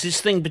 Because as this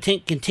thing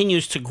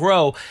continues to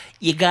grow,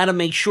 you got to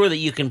make sure that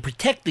you can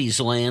protect these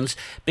lands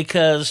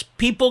because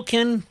people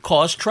can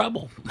cause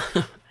trouble.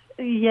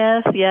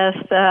 Yes,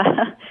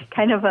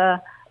 kind of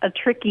a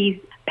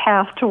tricky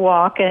path to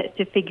walk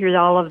to figure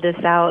all of this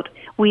out.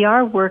 We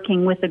are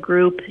working with a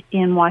group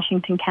in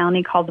Washington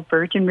County called the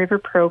Virgin River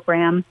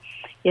Program.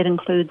 It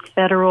includes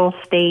federal,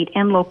 state,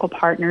 and local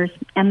partners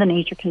and the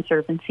Nature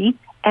Conservancy.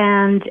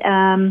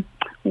 And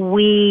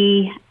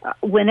we,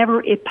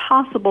 whenever it's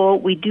possible,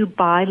 we do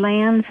buy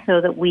land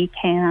so that we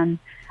can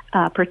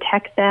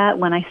protect that.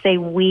 When I say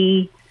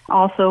we,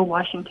 also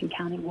Washington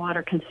County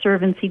Water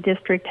Conservancy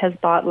District has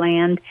bought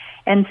land.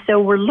 And so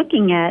we're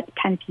looking at,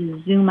 kind of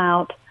to zoom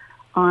out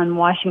on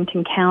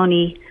Washington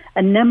County,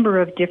 a number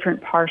of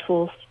different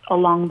parcels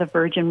along the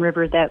Virgin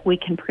River that we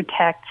can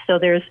protect. So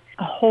there's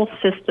a whole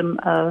system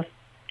of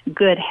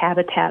good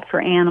habitat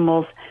for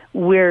animals.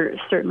 We're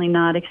certainly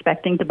not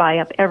expecting to buy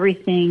up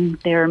everything.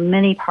 There are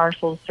many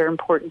parcels that are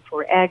important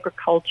for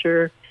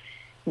agriculture,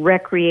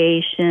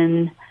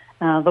 recreation.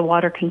 The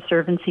Water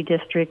Conservancy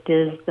District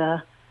is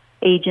the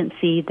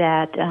agency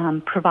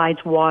that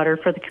provides water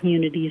for the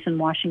communities in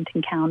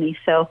Washington County.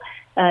 So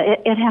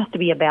it has to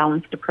be a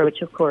balanced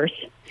approach, of course.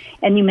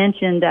 And you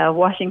mentioned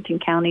Washington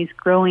County's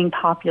growing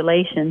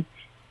population.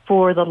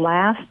 For the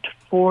last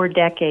 4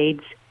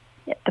 decades,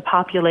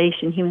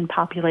 the human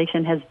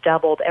population has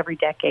doubled every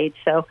decade.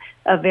 So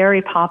a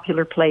very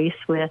popular place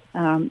with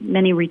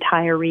many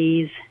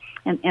retirees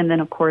and then,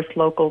 of course,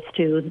 locals,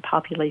 too. The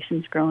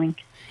population's growing.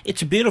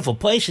 It's a beautiful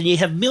place, and you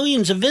have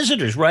millions of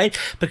visitors, right?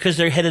 Because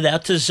they're headed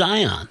out to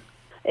Zion.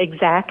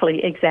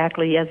 Exactly.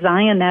 Yeah,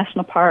 Zion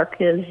National Park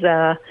is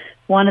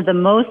one of the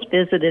most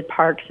visited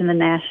parks in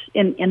the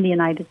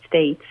United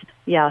States.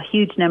 Yeah, a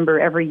huge number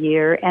every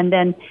year. And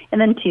then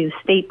too,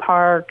 state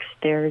parks.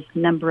 There's a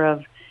number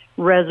of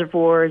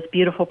reservoirs,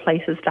 beautiful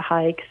places to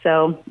hike.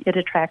 So it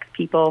attracts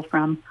people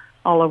from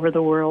all over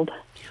the world.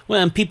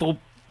 Well, and people,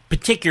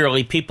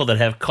 particularly people that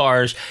have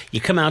cars,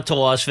 you come out to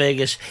Las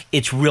Vegas,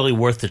 it's really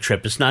worth the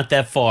trip. It's not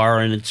that far,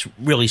 and it's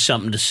really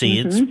something to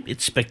see. Mm-hmm.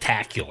 It's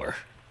spectacular.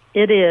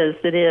 It is.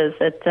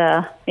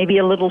 It's maybe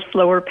a little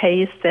slower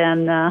pace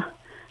than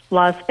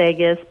Las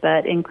Vegas,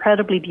 but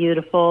incredibly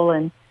beautiful.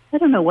 And I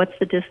don't know, what's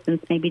the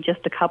distance? Maybe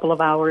just a couple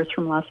of hours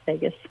from Las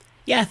Vegas.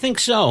 Yeah, I think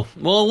so.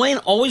 Well, Elaine,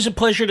 always a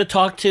pleasure to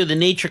talk to the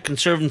Nature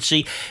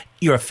Conservancy.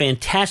 You're a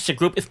fantastic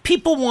group. If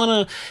people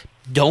want to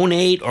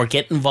donate or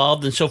get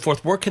involved and so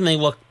forth, where can they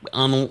look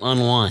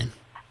online?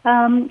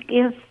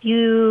 If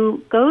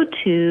you go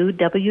to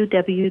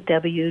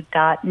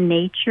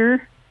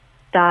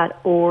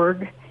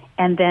www.nature.org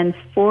and then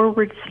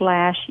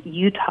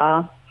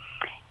 /Utah,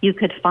 you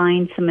could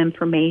find some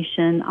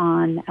information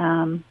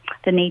on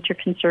the Nature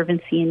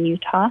Conservancy in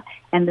Utah,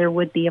 and there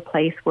would be a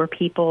place where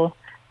people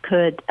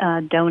could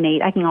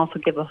donate. I can also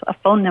give a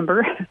phone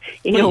number,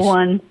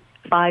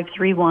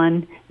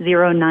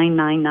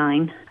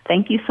 801-531-0999.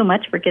 Thank you so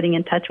much for getting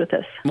in touch with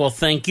us. Well,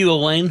 thank you,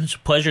 Elaine. It's a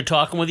pleasure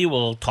talking with you.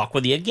 We'll talk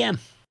with you again.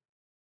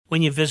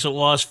 When you visit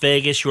Las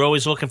Vegas, you're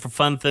always looking for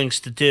fun things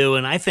to do,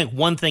 and I think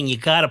one thing you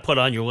got to put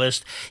on your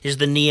list is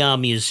the Neon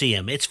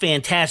Museum. It's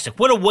fantastic.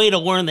 What a way to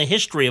learn the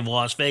history of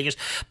Las Vegas,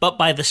 but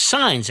by the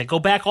signs that go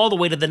back all the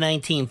way to the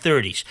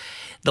 1930s.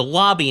 The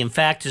lobby, in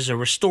fact, is a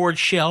restored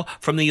shell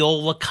from the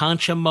old La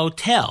Concha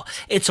Motel.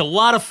 It's a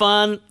lot of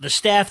fun. The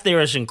staff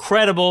there is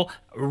incredible.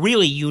 A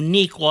really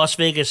unique Las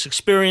Vegas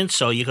experience,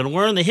 so you can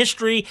learn the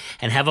history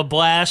and have a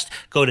blast.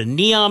 Go to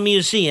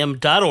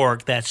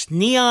neonmuseum.org. That's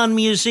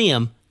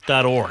neonmuseum.org.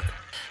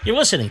 You're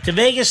listening to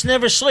Vegas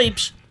Never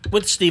Sleeps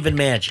with Stephen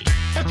Maggi.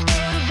 Let's go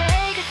to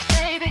Vegas,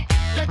 baby.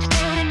 Let's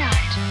go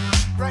tonight.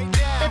 Right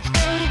now. Let's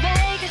go to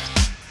Vegas.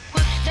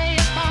 We'll stay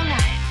up all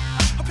night.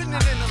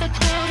 Let's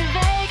go to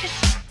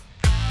Vegas.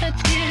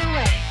 Let's get away.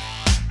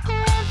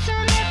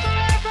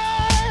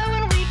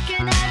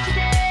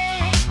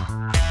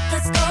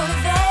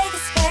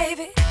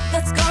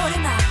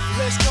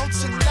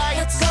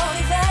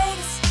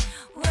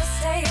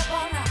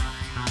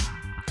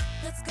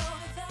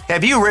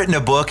 Have you written a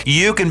book?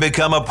 You can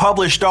become a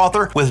published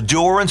author with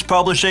Dorrance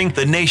Publishing,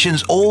 the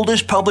nation's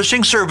oldest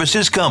publishing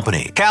services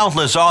company.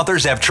 Countless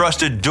authors have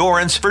trusted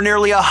Dorrance for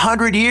nearly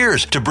 100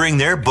 years to bring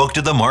their book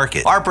to the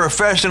market. Our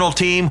professional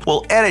team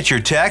will edit your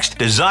text,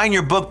 design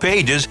your book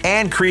pages,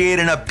 and create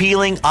an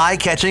appealing,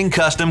 eye-catching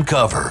custom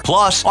cover.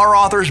 Plus, our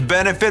authors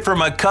benefit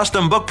from a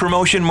custom book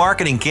promotion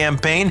marketing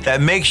campaign that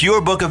makes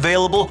your book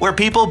available where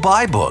people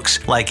buy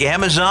books, like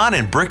Amazon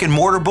and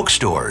brick-and-mortar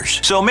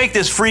bookstores. So make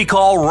this free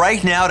call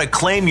right now to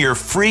claim your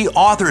free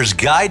author's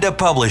guide to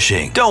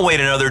publishing. Don't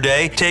wait another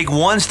day. Take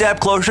one step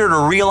closer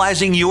to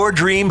realizing your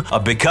dream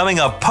of becoming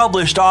a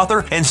published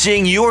author and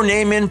seeing your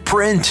name in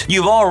print.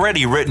 You've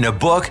already written a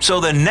book, so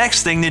the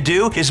next thing to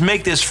do is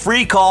make this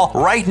free call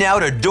right now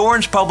to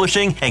Dorrance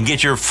Publishing and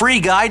get your free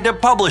guide to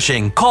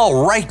publishing.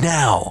 Call right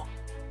now.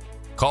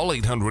 Call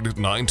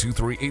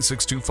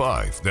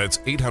 800-923-8625. That's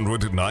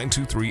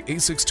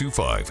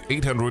 800-923-8625.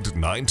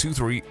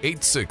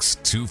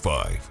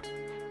 800-923-8625.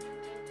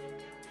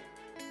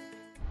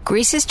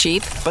 Greece is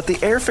cheap. But the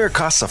airfare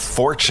costs a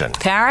fortune.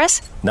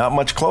 Paris? Not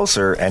much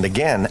closer, and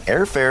again,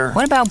 airfare...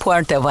 What about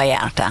Puerto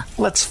Vallarta?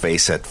 Let's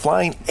face it,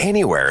 flying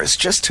anywhere is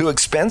just too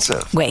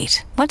expensive.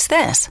 Wait, what's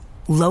this?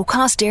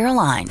 Low-cost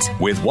airlines.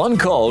 With one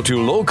call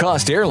to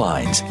low-cost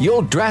airlines,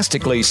 you'll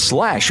drastically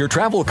slash your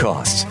travel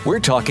costs. We're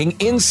talking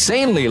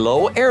insanely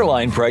low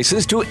airline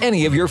prices to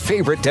any of your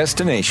favorite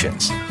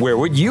destinations. Where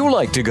would you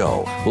like to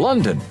go?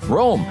 London,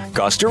 Rome,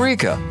 Costa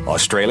Rica,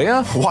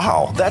 Australia?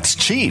 Wow, that's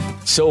cheap.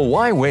 So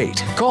why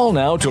wait? Call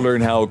now to learn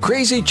how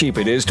crazy cheap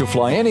it is to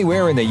fly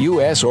anywhere in the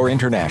U.S. or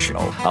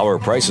international. Our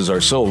prices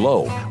are so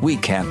low, we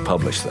can't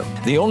publish them.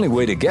 The only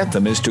way to get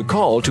them is to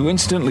call to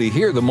instantly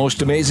hear the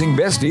most amazing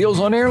best deals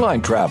on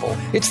airline travel.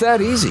 It's that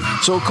easy.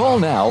 So call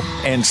now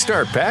and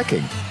start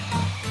packing.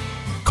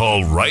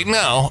 Call right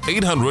now,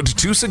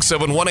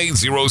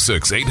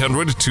 800-267-1806,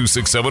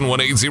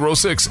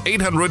 800-267-1806,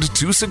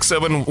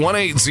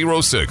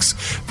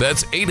 800-267-1806.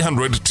 That's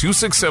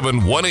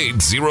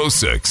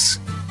 800-267-1806.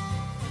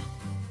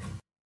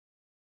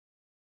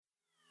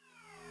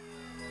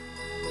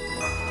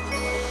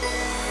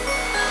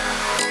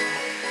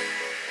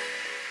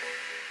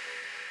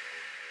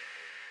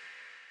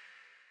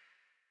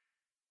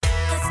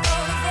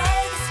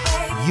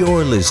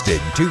 You're listening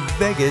to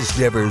Vegas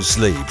Never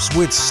Sleeps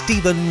with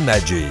Stephen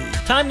Maggi.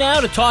 Time now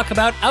to talk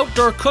about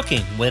outdoor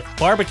cooking with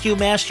barbecue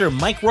master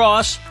Mike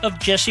Ross of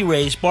Jessie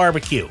Rae's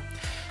Barbecue.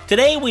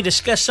 Today we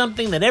discuss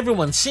something that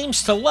everyone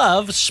seems to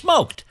love,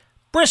 smoked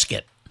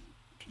brisket.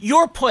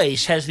 Your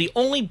place has the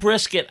only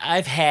brisket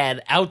I've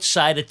had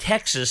outside of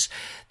Texas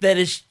that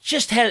is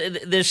just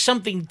there's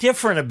something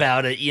different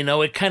about it. You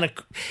know, it kind of,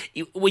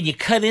 when you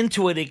cut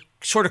into it, it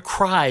sort of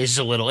cries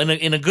a little,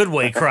 in a good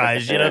way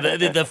cries. You know,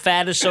 the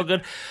fat is so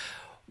good.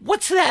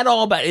 What's that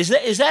all about? Is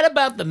that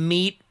about the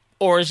meat,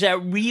 or is that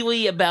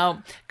really about,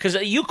 because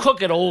you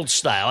cook it old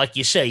style, like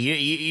you say,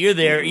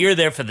 you're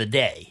there for the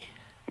day.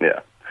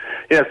 Yeah.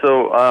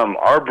 So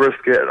our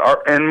brisket,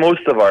 and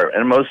most of our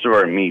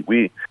meat,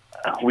 we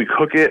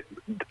cook it.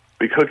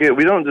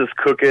 We don't just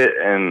cook it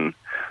and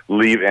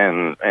leave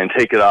and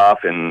take it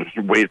off and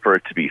wait for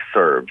it to be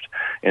served.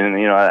 And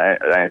you know,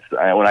 I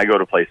when I go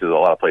to places, a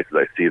lot of places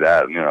I see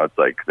that. You know, it's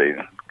like they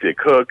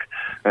cook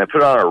and they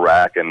put it on a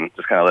rack and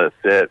just kind of let it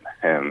sit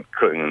and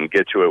cook and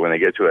get to it when they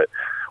get to it.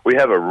 We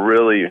have a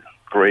really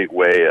great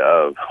way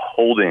of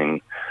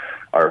holding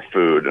our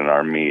food and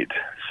our meat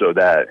so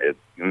that it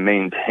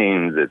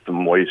maintains its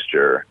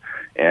moisture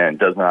and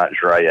does not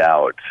dry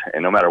out,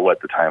 and no matter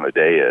what the time of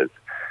day is.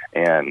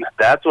 And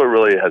that's what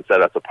really has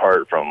set us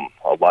apart from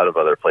a lot of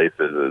other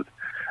places.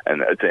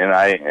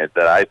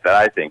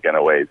 I think in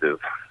a ways is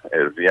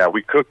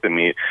we cook the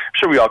meat. I'm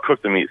sure we all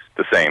cook the meat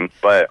the same,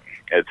 but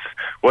it's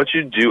what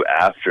you do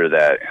after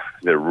that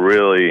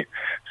really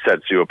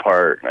sets you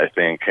apart, I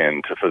think,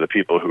 and for the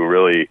people who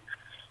really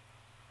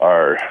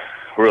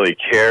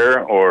care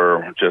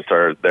or just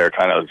are there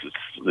kind of just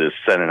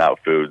sending out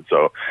food.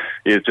 So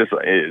it's just,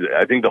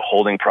 I think the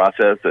holding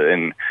process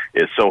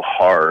is so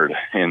hard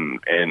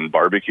in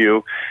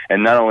barbecue.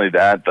 And not only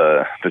that,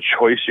 the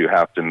choice you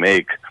have to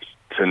make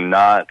to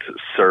not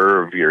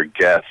serve your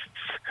guests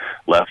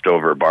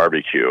leftover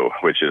barbecue,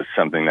 which is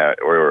something that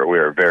we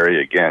are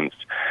very against.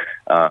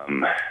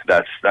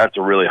 That's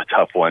a really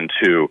tough one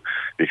too,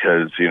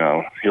 because you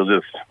know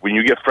when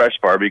you get fresh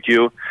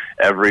barbecue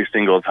every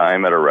single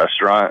time at a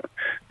restaurant,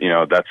 you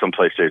know that's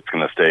someplace that's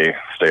going to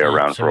stay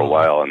around for a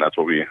while, and that's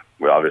what we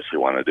obviously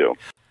want to do.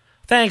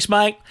 Thanks,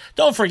 Mike.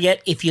 Don't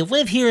forget, if you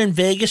live here in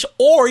Vegas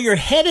or you're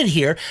headed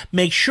here,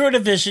 make sure to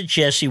visit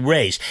Jessie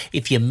Rae's.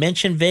 If you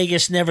mention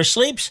Vegas Never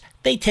Sleeps,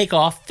 they take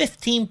off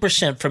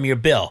 15% from your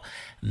bill.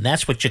 And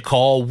that's what you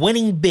call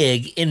winning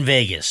big in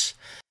Vegas.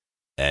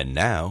 And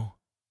now,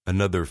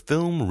 another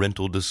film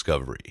rental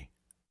discovery.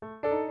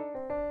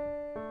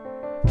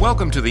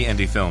 Welcome to the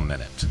Indie Film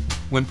Minute.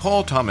 When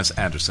Paul Thomas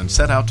Anderson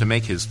set out to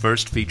make his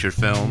first feature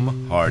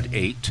film, Hard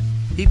 8,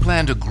 he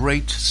planned a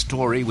great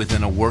story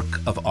within a work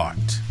of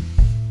art.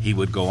 He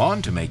would go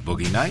on to make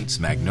Boogie Nights,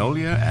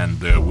 Magnolia, and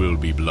There Will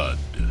Be Blood.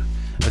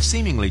 a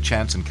seemingly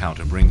chance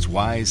encounter brings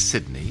wise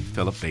Sidney,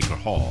 Philip Baker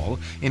Hall,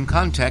 in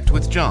contact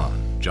with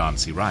John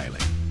C. Riley.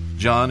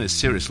 John is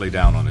seriously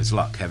down on his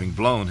luck, having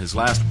blown his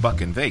last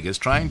buck in Vegas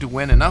trying to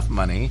win enough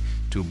money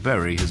to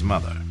bury his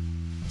mother.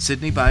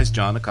 Sidney buys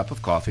John a cup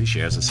of coffee,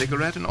 shares a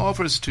cigarette, and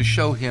offers to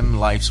show him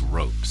life's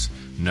ropes.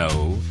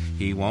 No,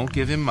 he won't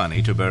give him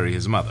money to bury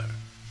his mother.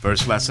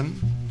 First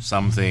lesson,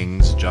 some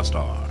things just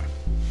are.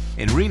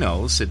 In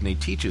Reno, Sidney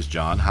teaches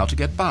John how to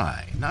get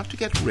by, not to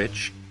get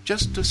rich,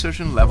 just a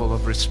certain level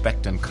of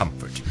respect and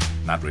comfort.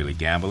 Not really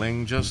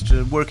gambling, just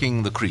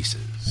working the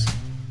creases.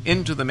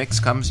 Into the mix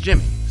comes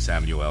Jimmy,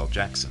 Samuel L.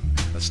 Jackson,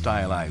 a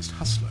stylized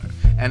hustler,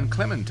 and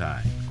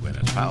Clementine,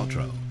 Gwyneth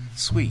Paltrow,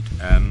 sweet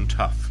and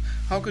tough.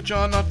 How could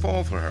John not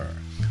fall for her?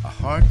 A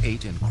hard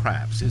 8 in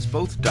craps is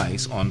both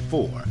dice on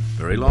 4.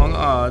 Very long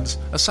odds,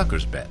 a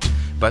sucker's bet,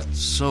 but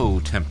so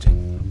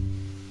tempting.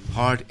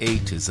 Hard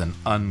 8 is an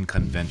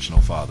unconventional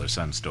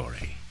father-son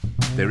story.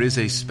 There is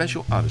a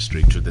special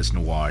artistry to this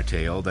noir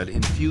tale that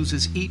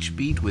infuses each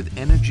beat with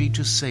energy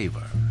to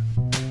savor.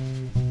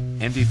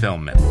 Indie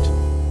Film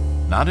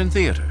Minute. Not in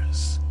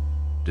theaters.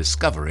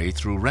 Discovery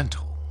through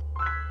rental.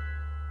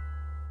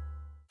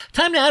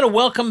 Time now to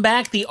welcome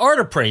back the art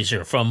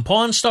appraiser from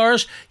Pawn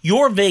Stars,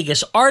 your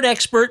Vegas art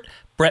expert,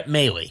 Brett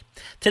Mailey.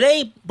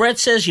 Today, Brett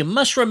says you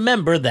must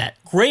remember that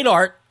great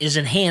art is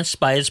enhanced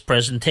by its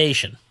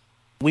presentation.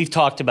 We've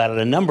talked about it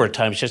a number of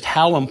times, just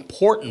how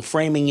important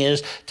framing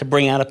is to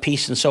bring out a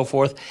piece and so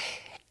forth.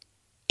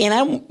 And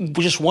I'm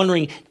just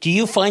wondering, do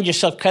you find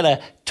yourself kind of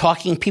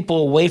talking people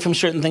away from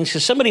certain things?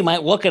 Because somebody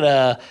might look at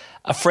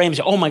a frame and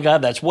say, oh my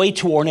God, that's way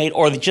too ornate,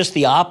 or just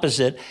the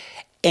opposite.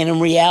 And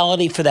in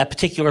reality, for that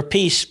particular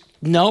piece,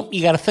 no,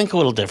 you got to think a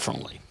little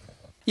differently.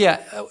 Yeah,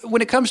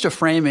 when it comes to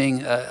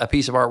framing a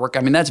piece of artwork, I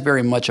mean, that's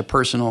very much a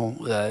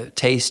personal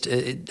taste,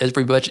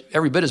 every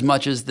bit as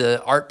much as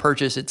the art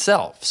purchase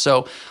itself.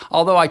 So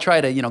although I try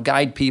to,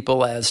 guide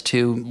people as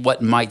to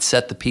what might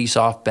set the piece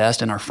off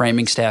best, and our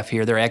framing staff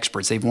here, they're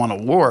experts. They've won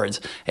awards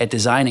at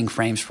designing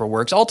frames for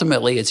works.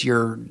 Ultimately, it's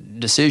your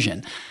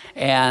decision.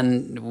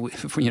 And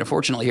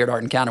fortunately here at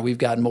Art Encounter, we've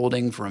got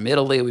molding from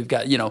Italy. We've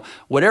got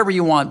whatever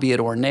you want, be it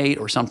ornate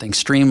or something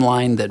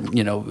streamlined that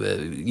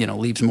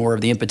leaves more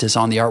of the impetus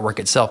on the artwork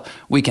itself.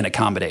 We can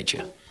accommodate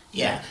you.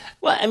 Yeah.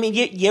 Well, I mean,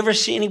 you ever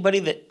see anybody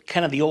that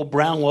kind of the old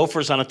brown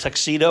loafers on a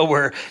tuxedo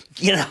where,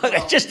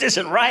 that just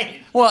isn't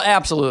right? Well,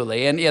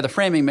 absolutely. And yeah, the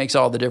framing makes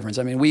all the difference.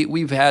 I mean,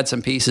 we've had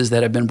some pieces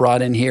that have been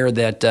brought in here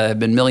that have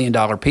been $1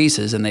 million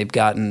pieces, and they've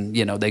gotten,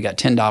 they got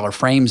 $10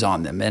 frames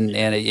on them. And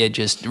it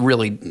just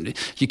really,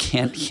 you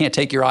can't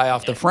take your eye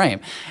off the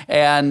frame.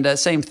 And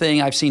same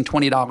thing, I've seen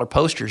 $20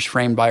 posters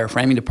framed by our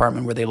framing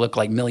department where they look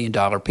like $1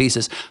 million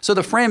pieces. So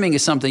the framing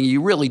is something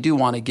you really do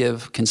want to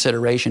give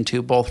consideration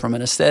to, both from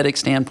an aesthetic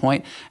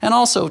standpoint and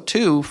also,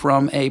 too,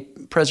 from a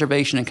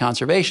preservation and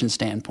conservation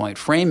standpoint.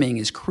 Framing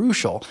is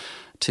crucial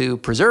to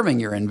preserving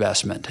your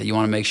investment. You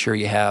want to make sure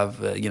you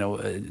have,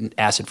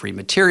 acid-free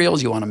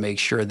materials. You want to make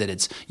sure that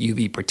it's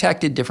UV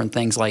protected, different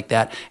things like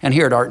that. And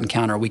here at Art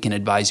Encounter, we can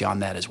advise you on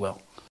that as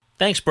well.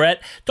 Thanks,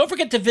 Brett. Don't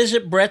forget to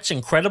visit Brett's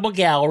incredible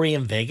gallery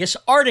in Vegas,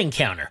 Art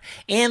Encounter.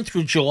 And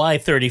through July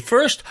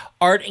 31st,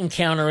 Art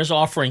Encounter is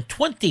offering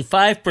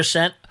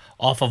 25%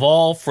 off of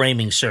all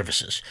framing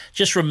services.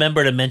 Just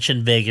remember to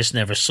mention Vegas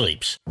Never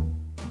Sleeps.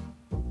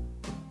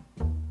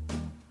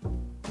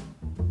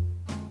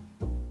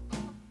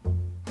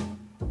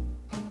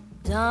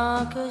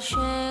 Danke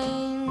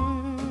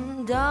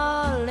schön,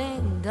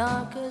 darling,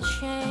 danke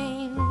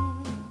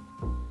schön.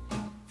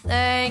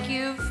 Thank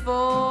you for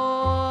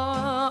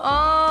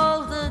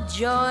all the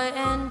joy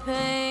and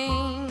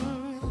pain.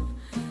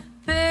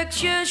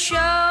 Picture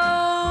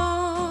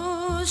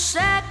show,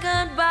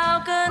 second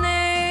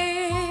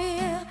balcony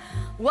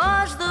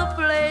was the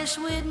place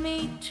we'd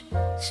meet.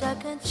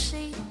 Second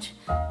seat,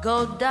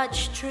 go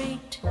Dutch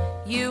treat,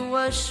 you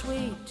were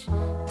sweet.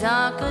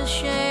 Danke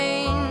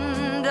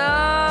schön,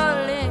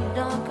 darling,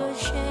 danke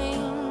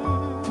schön.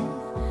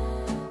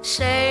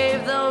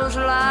 Save those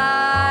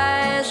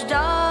lies,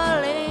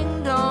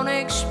 darling, don't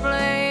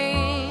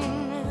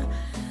explain.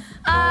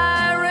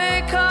 I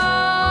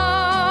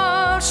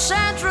recall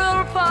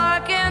Central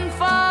Park in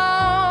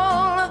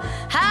fall,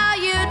 how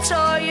you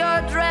tore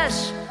your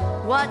dress,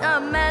 what a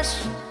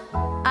mess.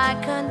 I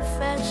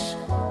confess,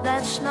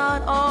 that's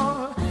not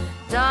all.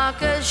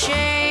 Danke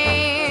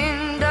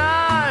schön,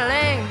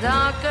 darling,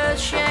 danke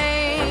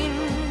schön.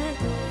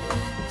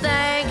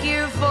 Thank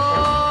you for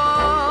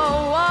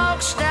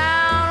walks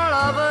down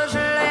Lover's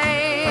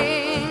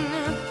Lane.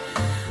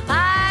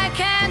 I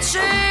can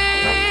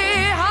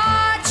see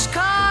hearts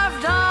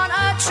carved on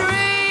a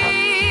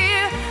tree.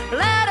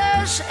 Let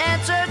us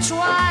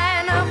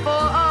intertwine for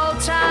all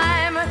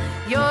time,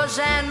 yours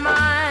and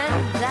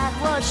mine. That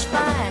was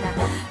fine.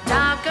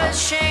 Danke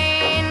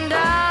schön,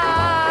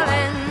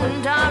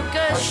 darling,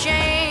 danke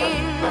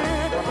schön.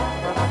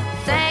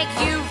 Thank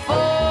you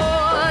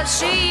for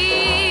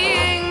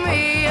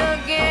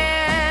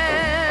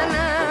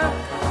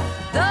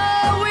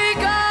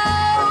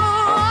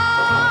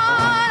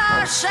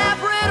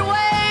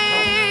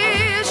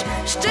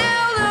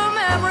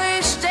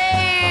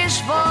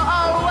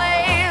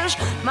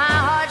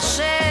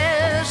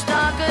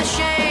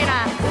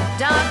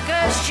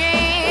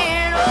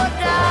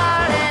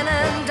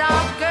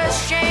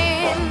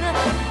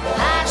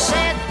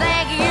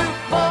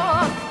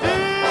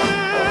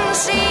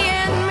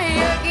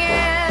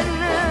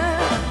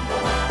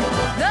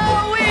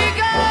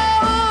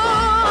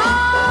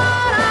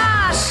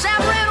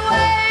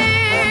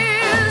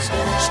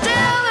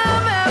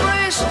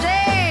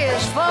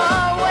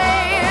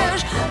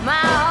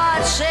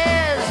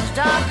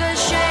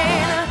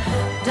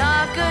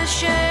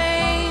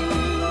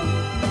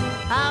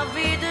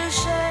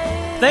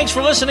Thanks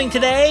for listening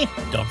today.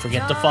 Don't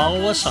forget to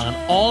follow us on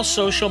all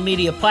social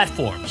media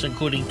platforms,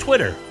 including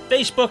Twitter,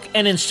 Facebook,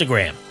 and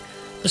Instagram.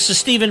 This is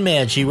Stephen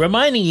Maggi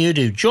reminding you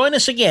to join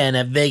us again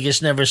at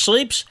Vegas Never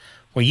Sleeps,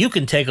 where you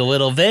can take a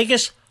little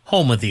Vegas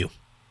home with you.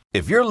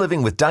 If you're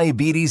living with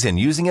diabetes and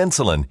using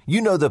insulin, you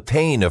know the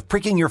pain of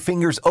pricking your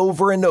fingers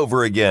over and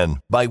over again.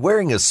 By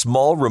wearing a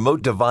small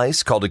remote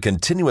device called a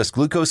continuous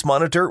glucose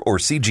monitor, or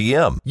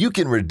CGM, you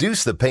can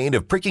reduce the pain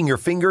of pricking your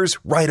fingers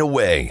right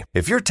away.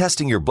 If you're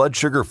testing your blood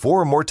sugar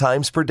 4 or more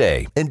times per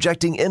day,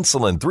 injecting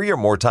insulin 3 or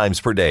more times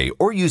per day,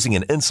 or using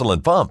an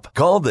insulin pump,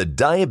 call the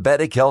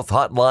Diabetic Health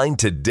Hotline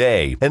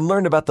today and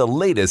learn about the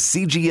latest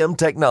CGM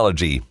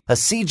technology. A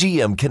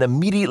CGM can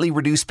immediately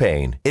reduce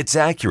pain. It's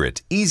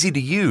accurate, easy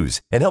to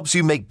use, and helps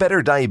you make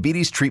better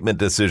diabetes treatment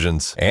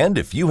decisions. And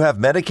if you have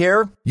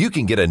Medicare, you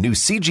can get a new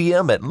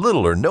CGM at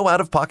little or no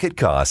out-of-pocket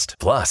cost.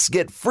 Plus,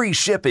 get free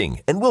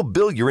shipping, and we'll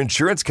bill your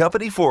insurance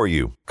company for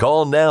you.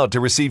 Call now to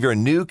receive your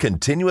new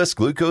continuous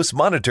glucose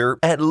monitor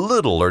at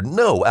little or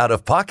no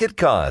out-of-pocket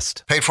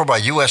cost. Paid for by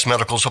U.S.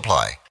 Medical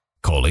Supply.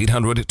 Call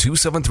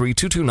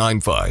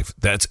 800-273-2295.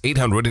 That's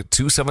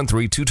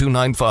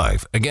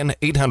 800-273-2295. Again,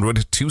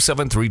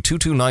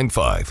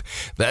 800-273-2295.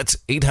 That's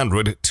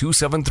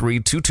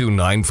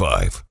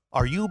 800-273-2295.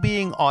 Are you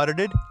being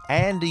audited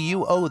and do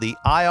you owe the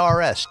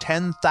IRS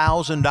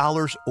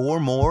 $10,000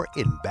 or more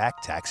in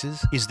back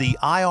taxes? Is the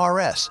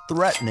IRS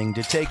threatening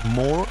to take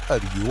more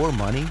of your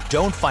money?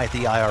 Don't fight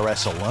the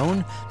IRS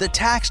alone. The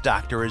Tax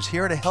Doctor is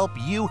here to help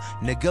you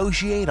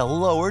negotiate a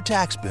lower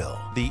tax bill.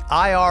 The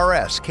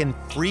IRS can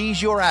freeze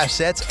your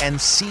assets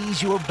and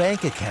seize your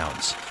bank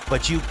accounts,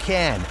 but you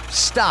can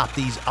stop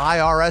these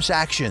IRS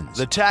actions.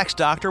 The Tax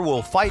Doctor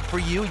will fight for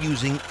you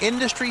using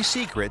industry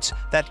secrets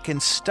that can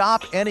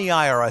stop any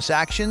IRS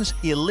actions,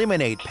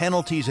 eliminate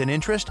penalties and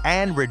interest,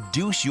 and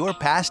reduce your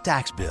past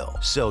tax bill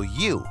so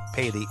you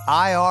pay the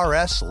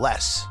IRS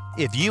less.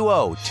 If you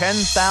owe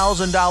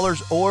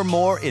 $10,000 or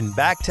more in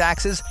back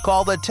taxes,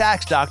 call the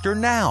Tax Doctor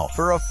now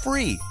for a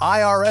free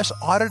IRS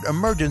audit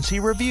emergency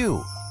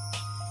review.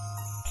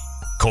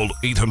 Call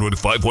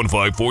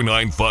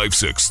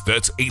 800-515-4956.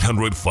 That's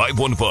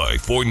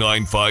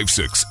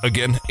 800-515-4956.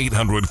 Again,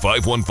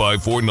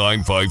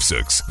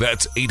 800-515-4956.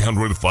 That's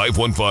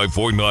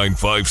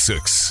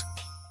 800-515-4956.